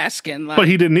what I'm asking. But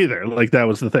he didn't either. Like, that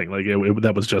was the thing. Like,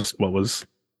 that was just what was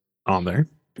on there.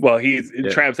 Well,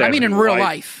 Trav's in real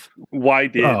life. Why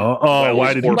did?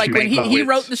 Why did he? Like when he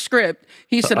wrote the script,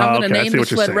 he said, "I'm going to name the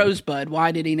sled Rosebud."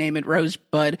 Why did he name it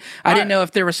Rosebud? I didn't know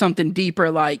if there was something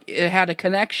deeper, like it had a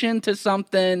connection to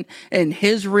something in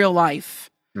his real life.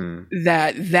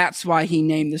 That's why he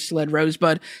named the sled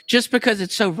Rosebud. Just because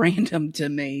it's so random to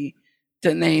me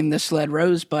to name the sled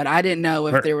Rosebud, I didn't know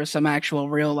if there was some actual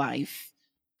real life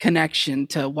connection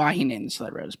to why he named the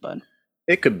sled Rosebud.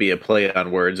 It could be a play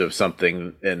on words of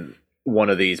something in one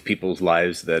of these people's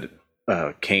lives that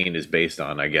Kane is based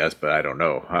on, I guess, but I don't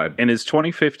know. In his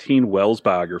 2015 Wells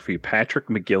biography, Patrick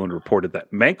McGillen reported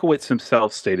that Mankiewicz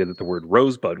himself stated that the word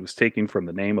Rosebud was taken from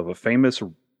the name of a famous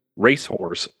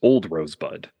racehorse Old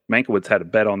Rosebud. Mankiewicz had a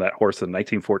bet on that horse in the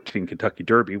 1914 Kentucky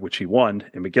Derby, which he won,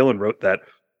 and McGillen wrote that,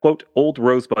 quote, Old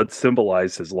Rosebud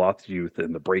symbolized his lost youth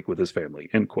and the break with his family,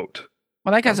 end quote.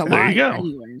 Well, that guy's a There you liar go.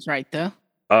 anyways, right, though?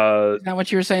 Is that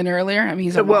what you were saying earlier? I mean,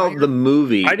 he's a liar. The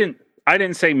movie. I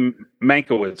didn't say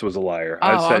Mankiewicz was a liar. Oh,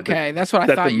 I said okay. That's what I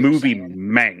thought that the you were movie saying.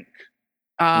 Mank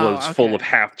was full of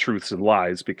half-truths and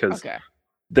lies because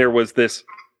there was this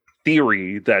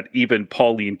theory that even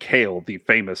Pauline Kael, the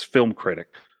famous film critic,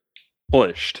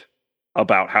 pushed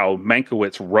about how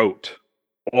Mankiewicz wrote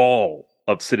all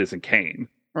of Citizen Kane.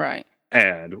 Right.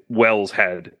 And Wells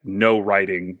had no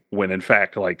writing when in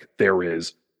fact, like, there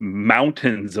is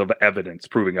mountains of evidence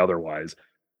proving otherwise.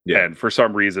 Yeah. And for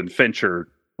some reason, Fincher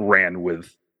ran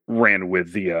with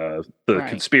the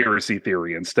conspiracy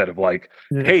theory instead of like,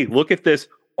 hey, look at this,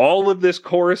 all of this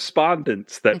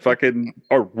correspondence that fucking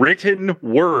a written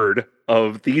word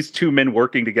of these two men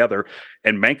working together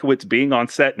and Mankiewicz being on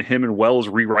set and him and Wells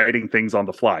rewriting things on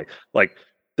the fly. Like,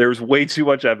 there's way too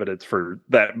much evidence for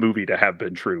that movie to have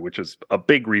been true, which is a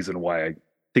big reason why I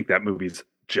think that movie's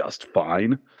just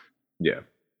fine. Yeah.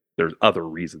 There's other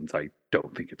reasons I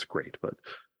don't think it's great, but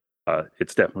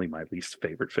it's definitely my least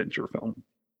favorite Fincher film.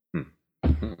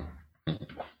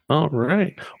 All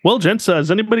right. Well, gents,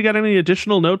 has anybody got any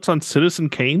additional notes on Citizen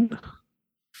Kane?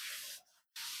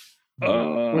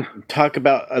 Talk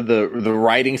about the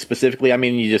writing specifically. I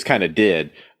mean, you just kind of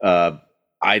did. I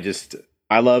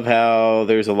love how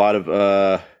there's a lot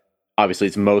of obviously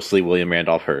it's mostly William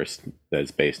Randolph Hearst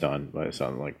that's based on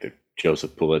like the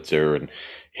Joseph Pulitzer and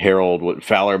Harold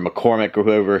Fowler McCormick or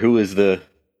whoever, who is the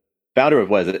founder of,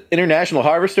 what is it, International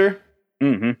Harvester?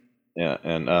 Mm-hmm. Yeah,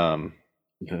 and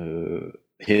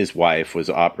his wife was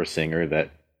an opera singer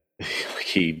that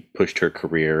he pushed her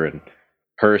career, and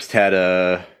Hearst had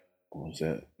a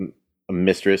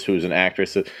mistress who was an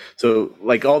actress. So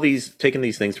like all these, taking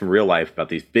these things from real life about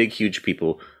these big, huge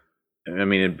people. I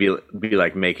mean, it'd be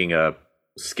like making a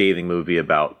scathing movie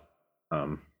about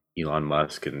Elon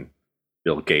Musk and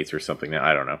Bill Gates or something.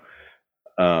 I don't know.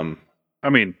 I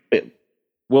mean,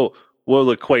 we'll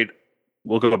go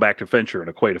back to Fincher and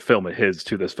equate a film of his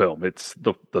to this film. It's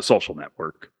the Social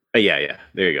Network. Yeah.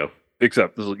 There you go.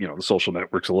 Except, the Social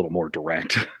Network's a little more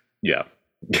direct. Yeah.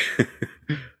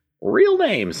 Real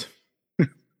names.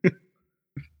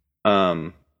 Yeah,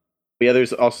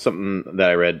 there's also something that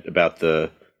I read about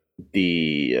the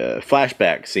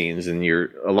flashback scenes, and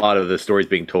a lot of the stories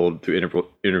being told through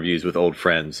interviews with old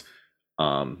friends,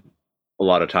 a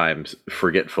lot of times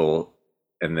forgetful,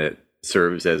 and that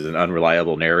serves as an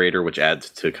unreliable narrator, which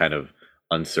adds to kind of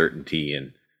uncertainty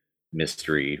and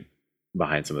mystery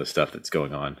behind some of the stuff that's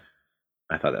going on.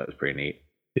 I thought that was pretty neat.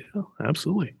 Yeah,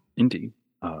 absolutely. Indeed.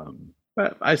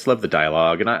 But I just love the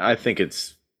dialogue, and I think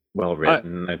it's well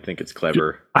written. I think it's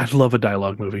clever. I love a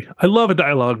dialogue movie.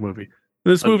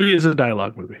 This movie is a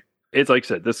dialogue movie. It's like I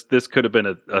said, this could have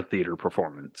been a theater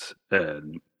performance,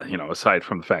 and aside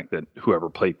from the fact that whoever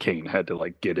played Kane had to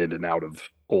like get in and out of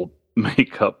old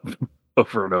makeup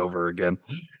over and over again.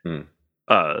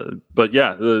 But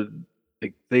yeah,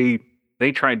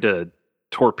 they tried to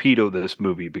torpedo this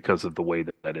movie because of the way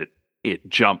that it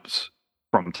jumps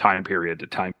from time period to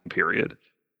time period,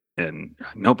 and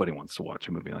nobody wants to watch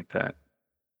a movie like that.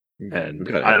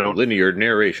 And I don't linear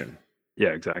narration. Yeah,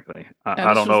 exactly.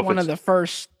 I don't know if one of the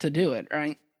first to do it,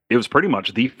 right? It was pretty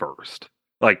much the first.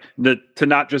 Like to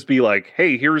not just be like,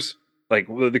 hey, here's like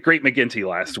the Great McGinty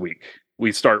last week.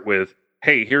 We start with,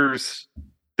 hey, here's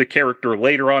the character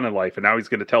later on in life, and now he's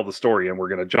going to tell the story, and we're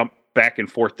going to jump back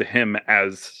and forth to him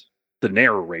as the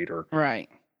narrator. Right.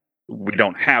 We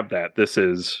don't have that. This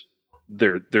is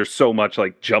there's so much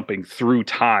like jumping through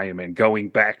time and going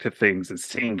back to things and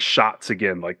seeing shots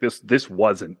again. Like this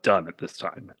wasn't done at this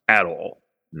time at all.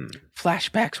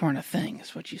 Flashbacks weren't a thing,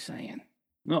 is what you're saying.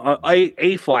 No,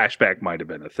 a flashback might have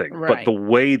been a thing, right. But the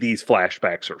way these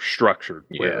flashbacks are structured,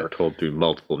 where told through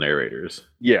multiple narrators.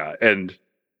 Yeah, and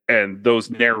those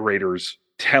narrators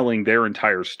telling their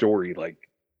entire story like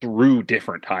through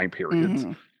different time periods.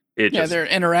 Mm-hmm. Their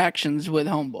interactions with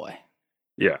Homeboy.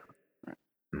 Yeah.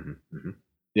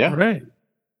 Yeah. All right.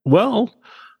 Well,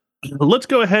 let's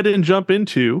go ahead and jump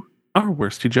into our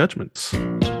worsty judgments.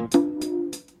 And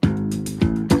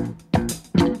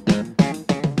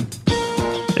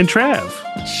Trav.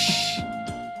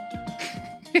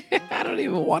 I don't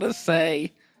even want to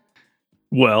say.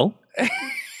 Well,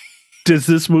 does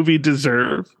this movie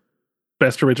deserve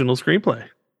Best Original Screenplay?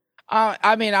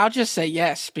 I mean, I'll just say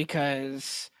yes,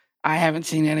 because I haven't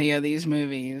seen any of these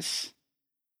movies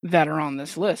that are on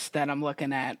this list that I'm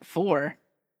looking at for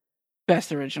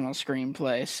Best Original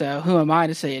Screenplay. So who am I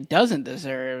to say it doesn't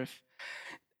deserve?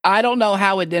 I don't know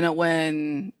how it didn't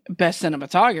win Best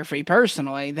Cinematography.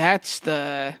 Personally,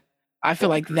 I feel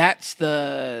like that's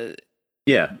the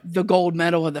gold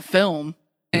medal of the film.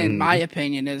 In my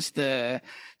opinion, is the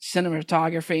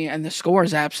cinematography, and the score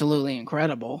is absolutely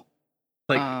incredible.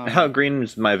 Like How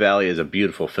Green's My Valley is a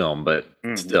beautiful film, but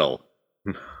still.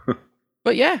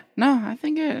 But yeah, no, I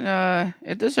think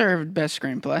it deserved Best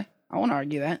Screenplay. I won't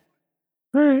argue that.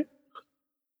 All right,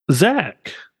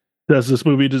 Zach, does this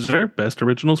movie deserve Best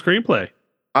Original Screenplay?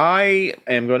 I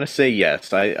am going to say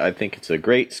yes. I think it's a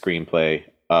great screenplay.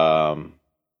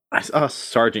 I saw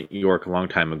Sergeant York a long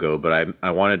time ago, but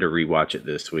I wanted to rewatch it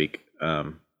this week,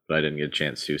 but I didn't get a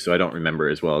chance to, so I don't remember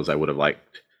as well as I would have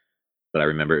liked. But I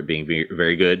remember it being very,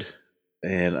 very good.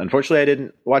 And unfortunately, I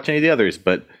didn't watch any of the others,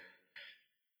 but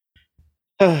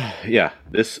yeah,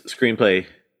 this screenplay,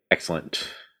 excellent.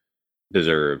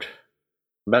 Deserved.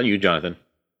 What about you, Jonathan?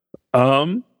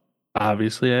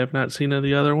 Obviously I have not seen any of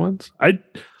the other ones.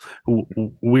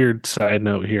 Weird side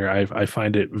note here. I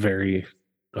find it very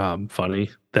funny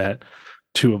that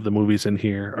two of the movies in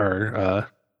here are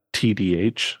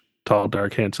TDH, Tall,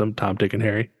 Dark, Handsome, Tom, Dick, and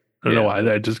Harry. I don't know why.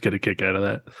 I just get a kick out of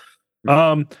that.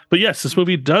 But yes, this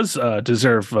movie does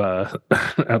deserve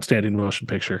outstanding motion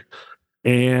picture.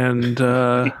 And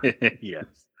yes.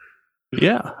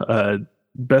 Yeah,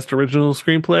 best original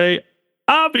screenplay,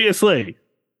 obviously.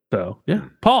 So yeah,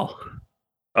 Paul.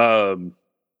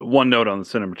 One note on the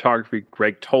cinematography: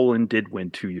 Greg Toland did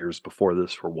win 2 years before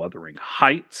this for Wuthering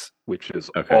Heights, which is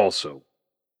also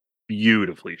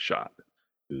beautifully shot.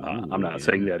 I'm not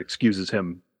saying that excuses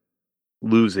him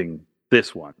losing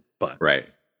this one, but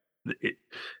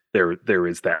there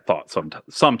is that thought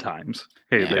sometimes.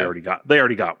 Hey, they already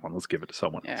got one. Let's give it to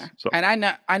someone else. So. And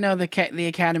I know the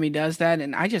Academy does that,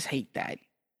 and I just hate that.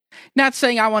 Not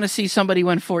saying I want to see somebody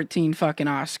win 14 fucking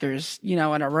Oscars, in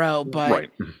a row,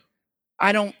 but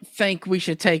I don't think we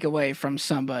should take away from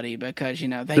somebody because,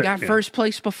 they got first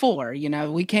place before.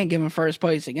 We can't give them first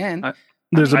place again.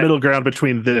 There's a middle ground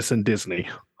between this and Disney.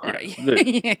 Right.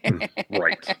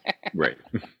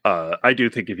 I do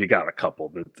think if you got a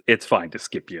couple, it's fine to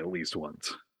skip you at least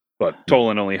once. But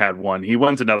Toland only had one. He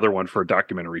wins another one for a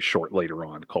documentary short later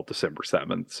on called December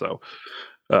 7th. So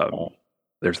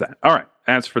there's that. All right.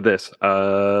 As for this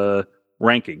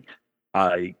ranking,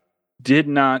 I did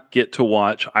not get to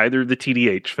watch either of the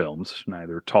TDH films,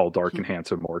 neither Tall, Dark, and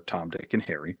Handsome or Tom, Dick, and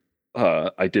Harry.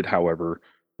 I did, however,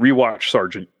 rewatch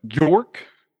Sergeant York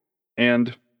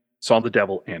and saw The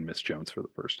Devil and Miss Jones for the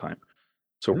first time.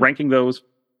 So ranking those,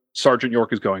 Sergeant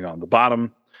York is going on the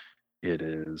bottom. It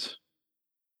is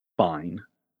fine.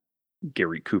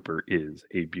 Gary Cooper is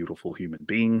a beautiful human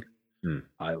being.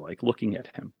 I like looking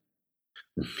at him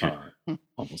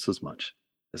almost as much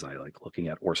as I like looking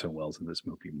at Orson Welles in this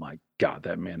movie. My God,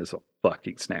 that man is a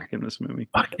fucking snack in this movie.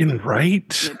 Fucking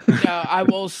right. I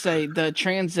will say the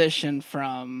transition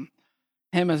from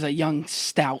him as a young,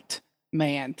 stout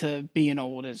man to being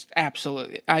old is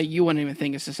absolutely. You wouldn't even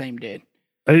think it's the same dude.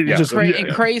 Just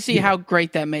crazy how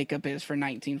great that makeup is for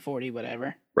 1940,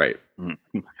 whatever. Right.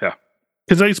 Yeah.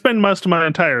 Because I spend most of my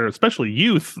entire, especially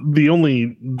youth, the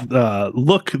only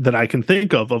look that I can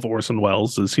think of Orson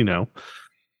Welles is,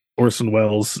 Orson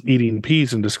Welles eating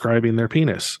peas and describing their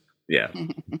penis. Yeah.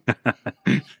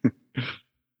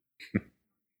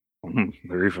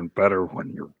 They're even better when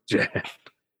you're dead.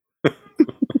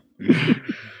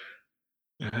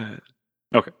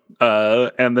 Okay.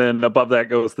 And then above that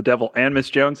goes The Devil and Miss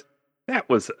Jones. That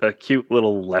was a cute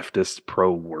little leftist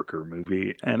pro-worker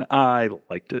movie, and I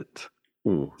liked it.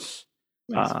 Ooh.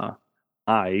 Nice.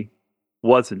 I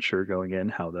wasn't sure going in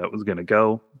how that was going to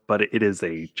go, but it is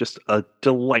just a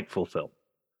delightful film.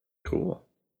 Cool.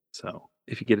 So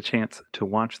if you get a chance to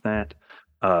watch that,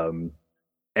 and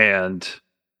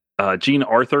Jean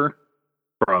Arthur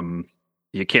from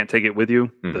You Can't Take It With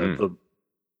You,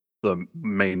 the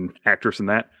main actress in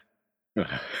that.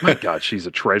 My God, she's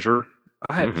a treasure.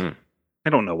 I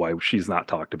don't know why she's not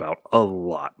talked about a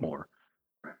lot more.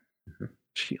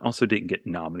 She also didn't get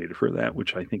nominated for that,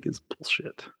 which I think is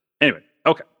bullshit. Anyway,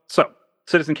 okay. So,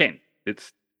 Citizen Kane.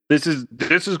 This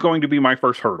is going to be my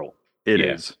first hurdle. It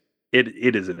is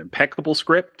an impeccable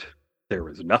script. There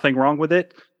is nothing wrong with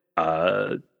it.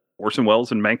 Orson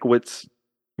Welles and Mankiewicz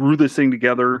threw this thing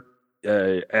together.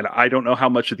 And I don't know how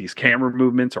much of these camera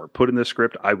movements are put in the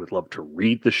script. I would love to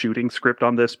read the shooting script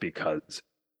on this, because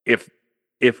if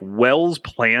Wells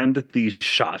planned these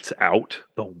shots out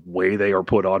the way they are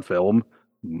put on film,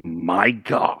 my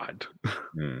God.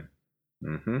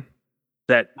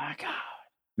 That my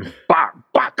God.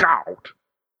 Back out.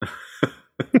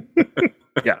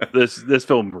 Yeah, this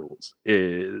film rules.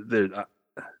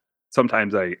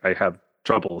 Sometimes I have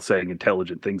trouble saying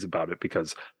intelligent things about it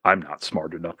because I'm not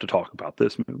smart enough to talk about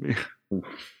this movie.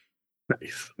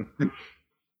 Nice.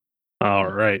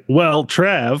 All right. Well,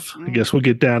 Trav, I guess we'll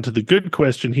get down to the good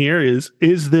question here is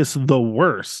this the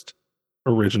worst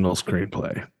original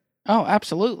screenplay? Oh,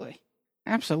 absolutely.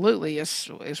 Absolutely. It's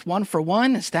 1 for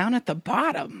 1. It's down at the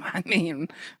bottom. I mean,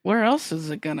 where else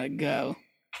is it going to go?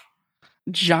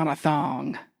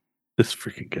 Jonathan. This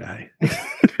freaking guy.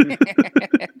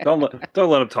 Don't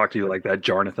let him talk to you like that,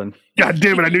 Jonathan. God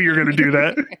damn it. I knew you were going to do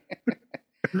that.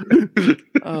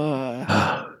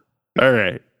 All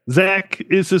right. Zach,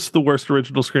 is this the worst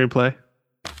original screenplay?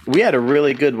 We had a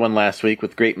really good one last week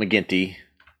with Great McGinty,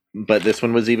 but this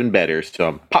one was even better, so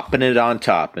I'm popping it on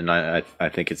top, and I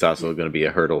think it's also going to be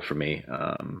a hurdle for me.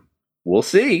 We'll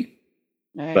see.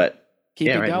 Hey, but keep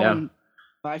it right going. now,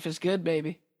 Life is good,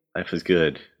 baby. life is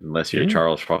good, unless you're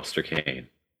Charles Foster Kane.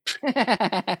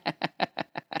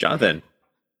 Jonathan.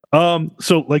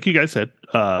 So like you guys said,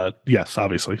 yes,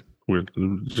 obviously. We're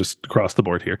just across the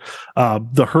board here.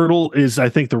 The hurdle is, I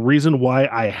think, the reason why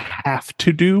I have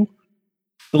to do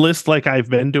the list like I've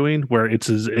been doing, where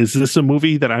is this a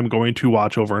movie that I'm going to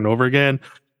watch over and over again?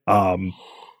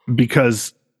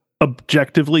 Because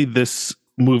objectively, this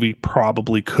movie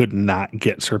probably could not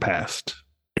get surpassed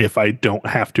if I don't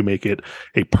have to make it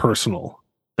a personal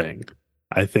thing.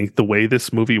 I think the way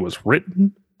this movie was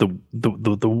written,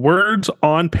 the words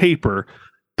on paper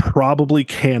probably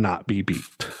cannot be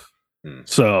beat.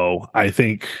 So I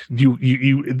think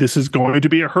you this is going to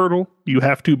be a hurdle. You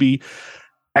have to be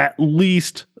at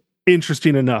least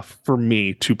interesting enough for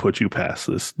me to put you past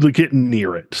this, to get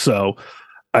near it. So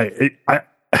I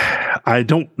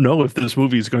don't know if this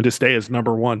movie is going to stay as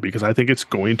number one, because I think it's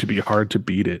going to be hard to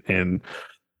beat it. And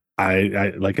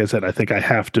I like I said, I think I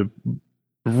have to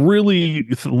really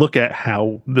look at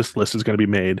how this list is going to be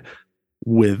made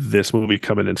with this movie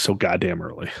coming in so goddamn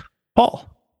early. Paul.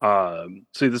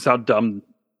 See, this is how dumb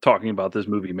talking about this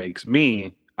movie makes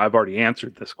me. I've already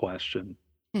answered this question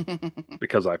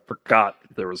because I forgot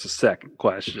that there was a second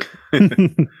question.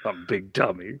 I'm a big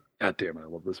dummy. God damn it, I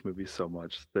love this movie so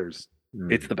much. It's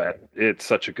the best. It's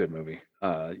such a good movie.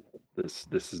 This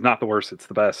is not the worst. It's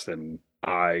the best, and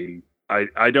I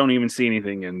don't even see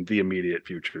anything in the immediate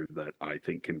future that I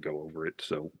think can go over it.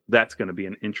 So that's going to be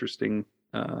an interesting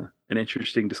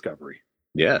discovery.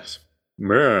 Yes.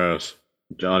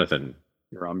 Jonathan.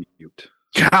 You're on mute.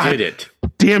 God, Did it.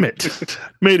 Damn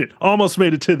it. Almost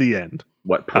made it to the end.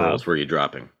 What pearls were you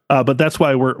dropping? But that's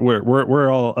why we're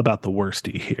all about the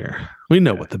worsty here. We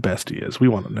know what the bestie is. We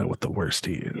want to know what the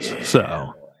worsty is. Yeah.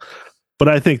 So, but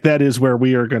I think that is where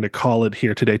we are going to call it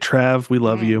here today. Trav, we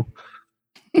love you.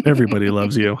 Everybody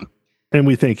loves you. And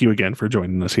we thank you again for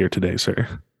joining us here today, sir.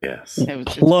 Yes.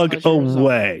 Plug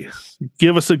away.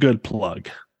 Give us a good plug.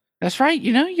 That's right.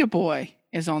 You know your boy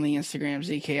is on the Instagram,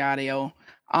 ZK Audio.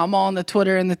 I'm on the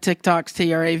Twitter and the TikToks,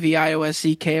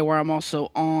 TRAVIOSCK, where I'm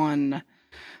also on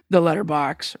the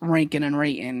Letterboxd, ranking and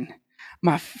rating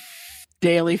my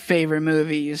daily favorite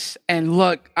movies. And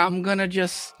look, I'm going to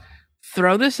just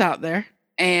throw this out there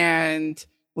and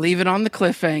leave it on the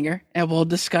cliffhanger, and we'll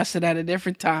discuss it at a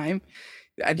different time.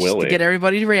 Just to get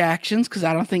everybody's reactions, because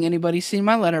I don't think anybody's seen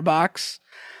my Letterboxd.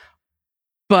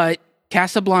 But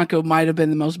Casablanca might have been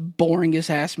the most boringest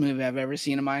ass movie I've ever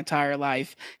seen in my entire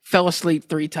life. Fell asleep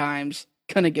 3 times.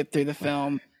 Couldn't get through the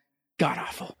film. God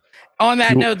awful. On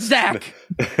that note, Zach.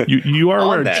 You are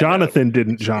aware Jonathan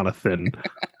didn't Jonathan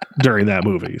during that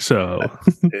movie. So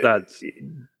that's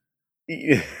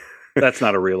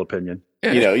not a real opinion.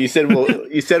 You said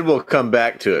we'll come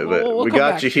back to it, but we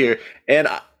got you here. And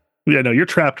yeah, no, you're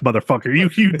trapped, motherfucker.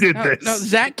 You did this. No,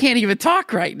 Zach can't even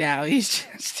talk right now. He's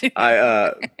just.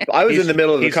 I was in the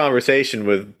middle of a conversation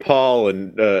with Paul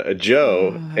and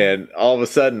Joe, and all of a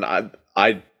sudden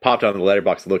I popped on the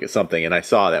Letterboxd to look at something, and I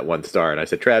saw that 1 star, and I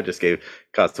said, "Trav just gave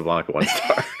Casablanca 1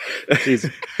 star."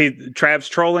 Trav's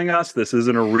trolling us. This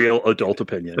isn't a real adult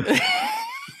opinion.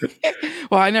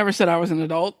 Well, I never said I was an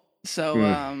adult, so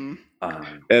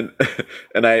and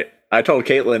I told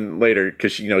Caitlin later,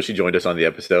 because she joined us on the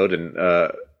episode, and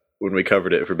when we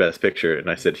covered it for Best Picture,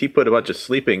 and I said he put a bunch of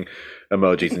sleeping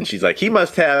emojis, and she's like, he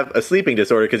must have a sleeping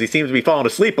disorder because he seems to be falling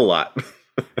asleep a lot.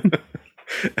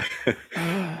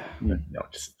 No,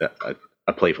 just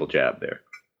a playful jab there.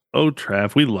 Oh,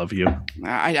 Trav, we love you.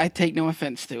 I take no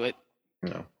offense to it.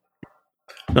 No.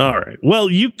 All right. Well,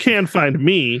 you can find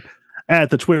me at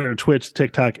the Twitter, Twitch,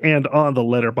 TikTok, and on the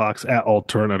Letterboxd at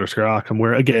 @Altern_Occam,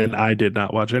 where, again, I did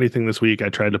not watch anything this week. I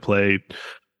tried to play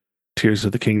Tears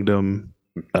of the Kingdom.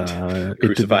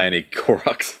 Crucify any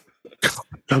Koroks.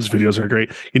 Those videos are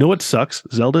great. You know what sucks?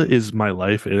 Zelda is my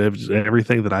life. It is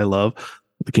everything that I love.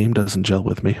 The game doesn't gel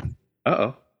with me.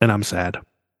 Uh-oh. And I'm sad.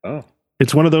 Oh.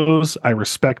 It's one of those, I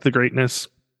respect the greatness.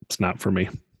 It's not for me.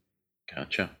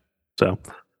 Gotcha. So,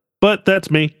 but that's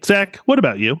me. Zach, what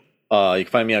about you? You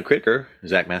can find me on Critiker,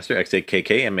 Zach Master,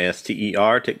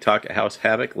 XAKKMASTER, TikTok at House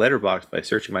Havoc, Letterboxd by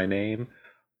searching my name.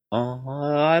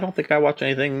 I don't think I watched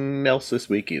anything else this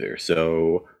week either.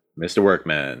 So, Mr.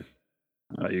 Workman.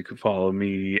 You can follow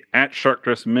me at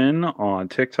SharkDressMin on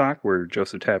TikTok, where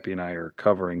Joseph Tappy and I are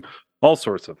covering all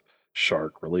sorts of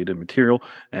shark-related material.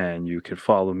 And you can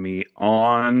follow me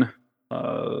on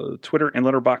Twitter and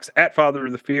Letterboxd at Father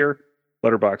of the Fear.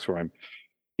 Letterboxd, where I'm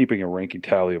keeping a ranking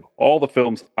tally of all the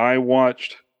films I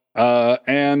watched.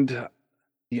 And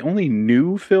the only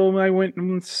new film I went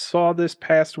and saw this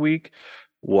past week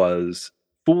was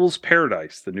Fool's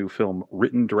Paradise, the new film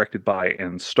written, directed by,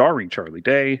 and starring Charlie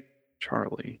Day.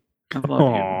 Charlie, I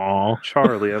love you.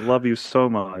 Charlie, I love you so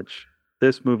much.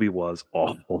 This movie was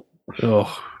awful.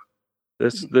 Oh,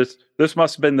 this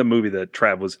must have been the movie that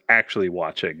Trav was actually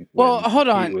watching. Well, hold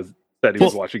on. He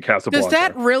was watching Casablanca. Does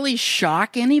that really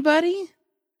shock anybody?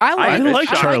 I like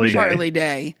Charlie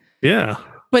Day. Yeah.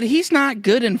 But he's not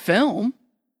good in film.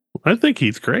 I think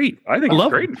he's great. I think he's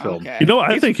great in film. Okay. You know,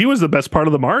 I think he was the best part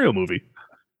of the Mario movie.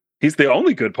 He's the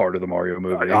only good part of the Mario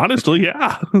movie. Honestly,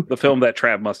 yeah. The film that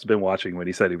Trav must have been watching when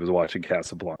he said he was watching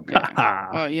Casablanca. Yeah.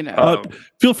 Well, you know.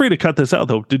 Feel free to cut this out,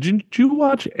 though. Did you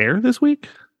watch Air this week?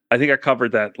 I think I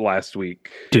covered that last week.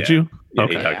 Did you? Yeah,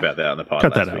 okay. he talked about that on the pod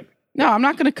Cut last that week. out. No, I'm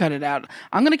not going to cut it out.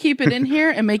 I'm going to keep it in here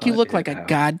and make you look like a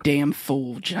goddamn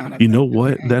fool, Jonathan. You know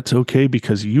what? That's okay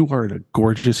because you are a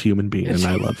gorgeous human being and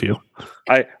I love you.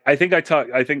 I think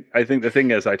the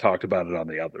thing is I talked about it on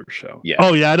the other show. Yeah.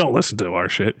 Oh yeah, I don't listen to our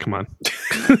shit. Come on.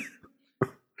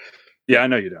 Yeah, I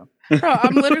know you don't. Bro,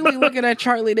 I'm literally looking at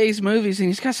Charlie Day's movies and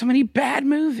he's got so many bad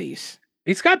movies.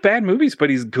 He's got bad movies, but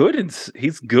he's good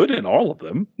in all of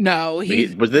them. No,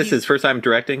 was this his first time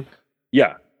directing?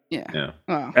 Yeah. Yeah.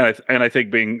 Oh. And I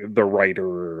think being the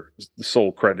writer,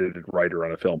 sole credited writer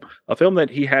on a film that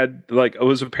he had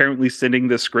was apparently sending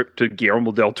the script to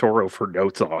Guillermo del Toro for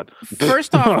notes on.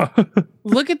 First off,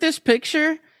 look at this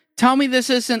picture. Tell me this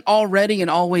isn't already an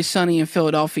Always Sunny in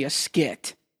Philadelphia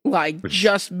skit.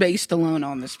 Just based alone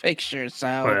on this picture. So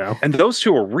Yeah. And those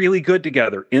two are really good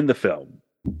together in the film.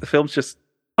 The film's just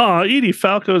Edie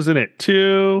Falco's in it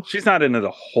too. she's not in it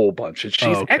a whole bunch. And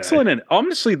she's excellent, and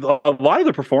honestly, a lot of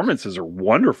the performances are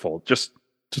wonderful. Just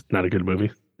not a good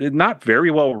movie. Not very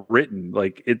well written.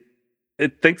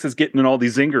 It thinks it's getting in all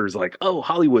these zingers,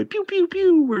 Hollywood, pew pew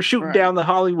pew. We're shooting down the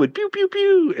Hollywood, pew pew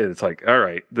pew. And it's all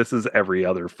right, this is every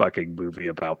other fucking movie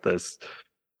about this.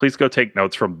 Please go take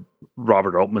notes from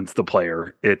Robert Altman's The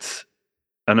Player. It's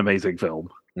an amazing film.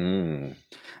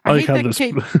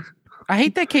 I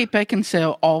hate that Kate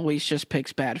Beckinsale always just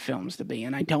picks bad films to be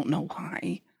in. I don't know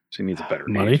why. She needs a better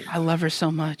money. name. I love her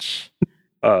so much.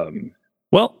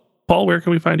 Well, Paul, where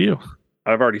can we find you?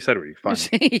 I've already said where you can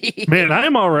find me. Man,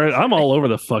 I'm all right. I'm all over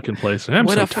the fucking place. I'm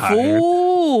what so a tired.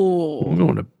 fool! I'm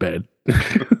going to bed.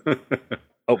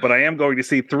 But I am going to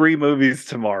see 3 movies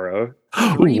tomorrow.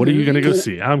 What are you going to go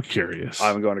see? I'm curious.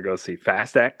 I'm going to go see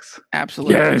Fast X.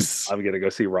 Absolutely. Yes. I'm going to go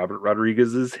see Robert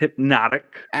Rodriguez's Hypnotic.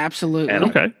 Absolutely.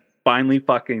 And finally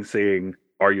fucking seeing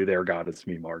Are You There, God? It's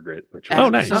Me, Margaret. Which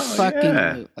nice.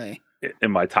 Absolutely.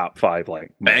 In my top 5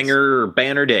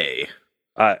 banner day.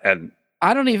 And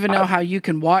I don't even know how you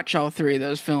can watch all 3 of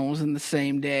those films in the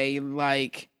same day.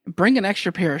 Bring an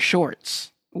extra pair of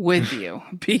shorts with you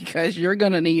because you're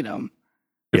going to need them.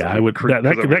 Yeah, I would.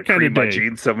 That kind of my day.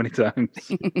 jeans so many times.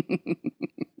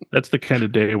 That's the kind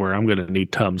of day where I'm going to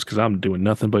need Tums because I'm doing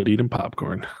nothing but eating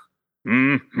popcorn.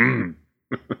 Mm-hmm.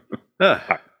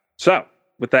 So,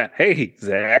 with that, hey,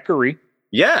 Zachary.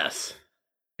 Yes.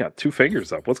 Got 2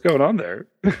 fingers up. What's going on there?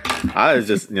 I was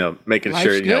just, making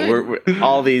Life's sure, we're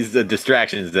all these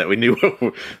distractions that we knew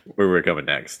where we're coming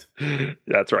next.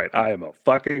 That's right. I am a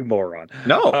fucking moron.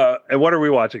 No. And what are we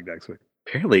watching next week?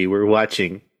 Apparently, we're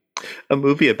watching a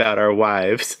movie about our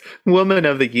wives, Woman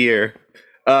of the Year.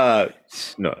 No,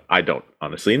 I don't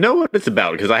honestly know what it's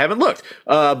about because I haven't looked.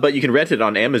 But you can rent it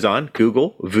on Amazon,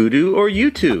 Google, Vudu, or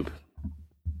YouTube.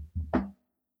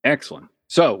 Excellent.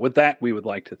 So, with that, we would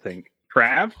like to thank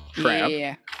Trav.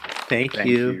 Yeah. Thank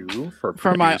you for my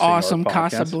producing our awesome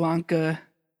podcast. Casablanca.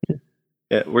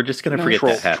 Yeah, we're just going to forget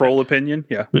that happened. Troll opinion.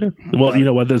 Yeah. Well, you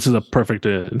know what? This is a perfect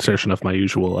insertion of my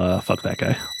usual fuck that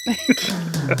guy.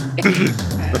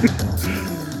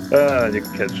 You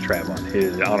can catch Trav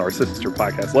on our sister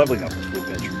podcast, Leveling Up with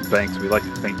Adventure Banks. We'd like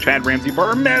to thank Chad Ramsey for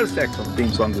our most excellent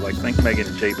theme song. We'd like to thank Megan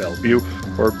and Jay Bellevue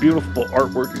for our beautiful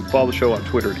artwork. You can follow the show on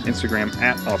Twitter and Instagram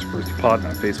at OscarGrouchesPod and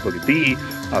on Facebook at the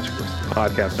Oscar Grouches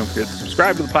Podcast. Don't forget to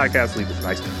subscribe to the podcast. Leave us a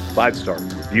nice 5-star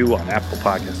review on Apple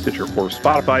Podcasts, Stitcher, or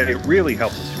Spotify. It really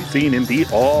helps us to be seen in the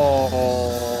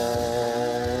almighty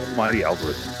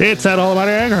algorithm. It's that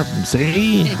almighty algorithm.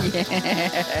 See?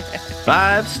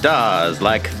 5 stars,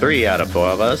 like 3 out of 4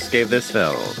 of us gave this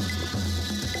film.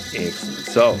 Excellent.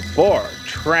 So, for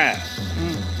Trav,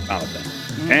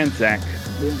 Jonathan, and Zach,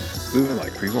 moving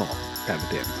like free wall. Have a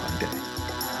damn fun day.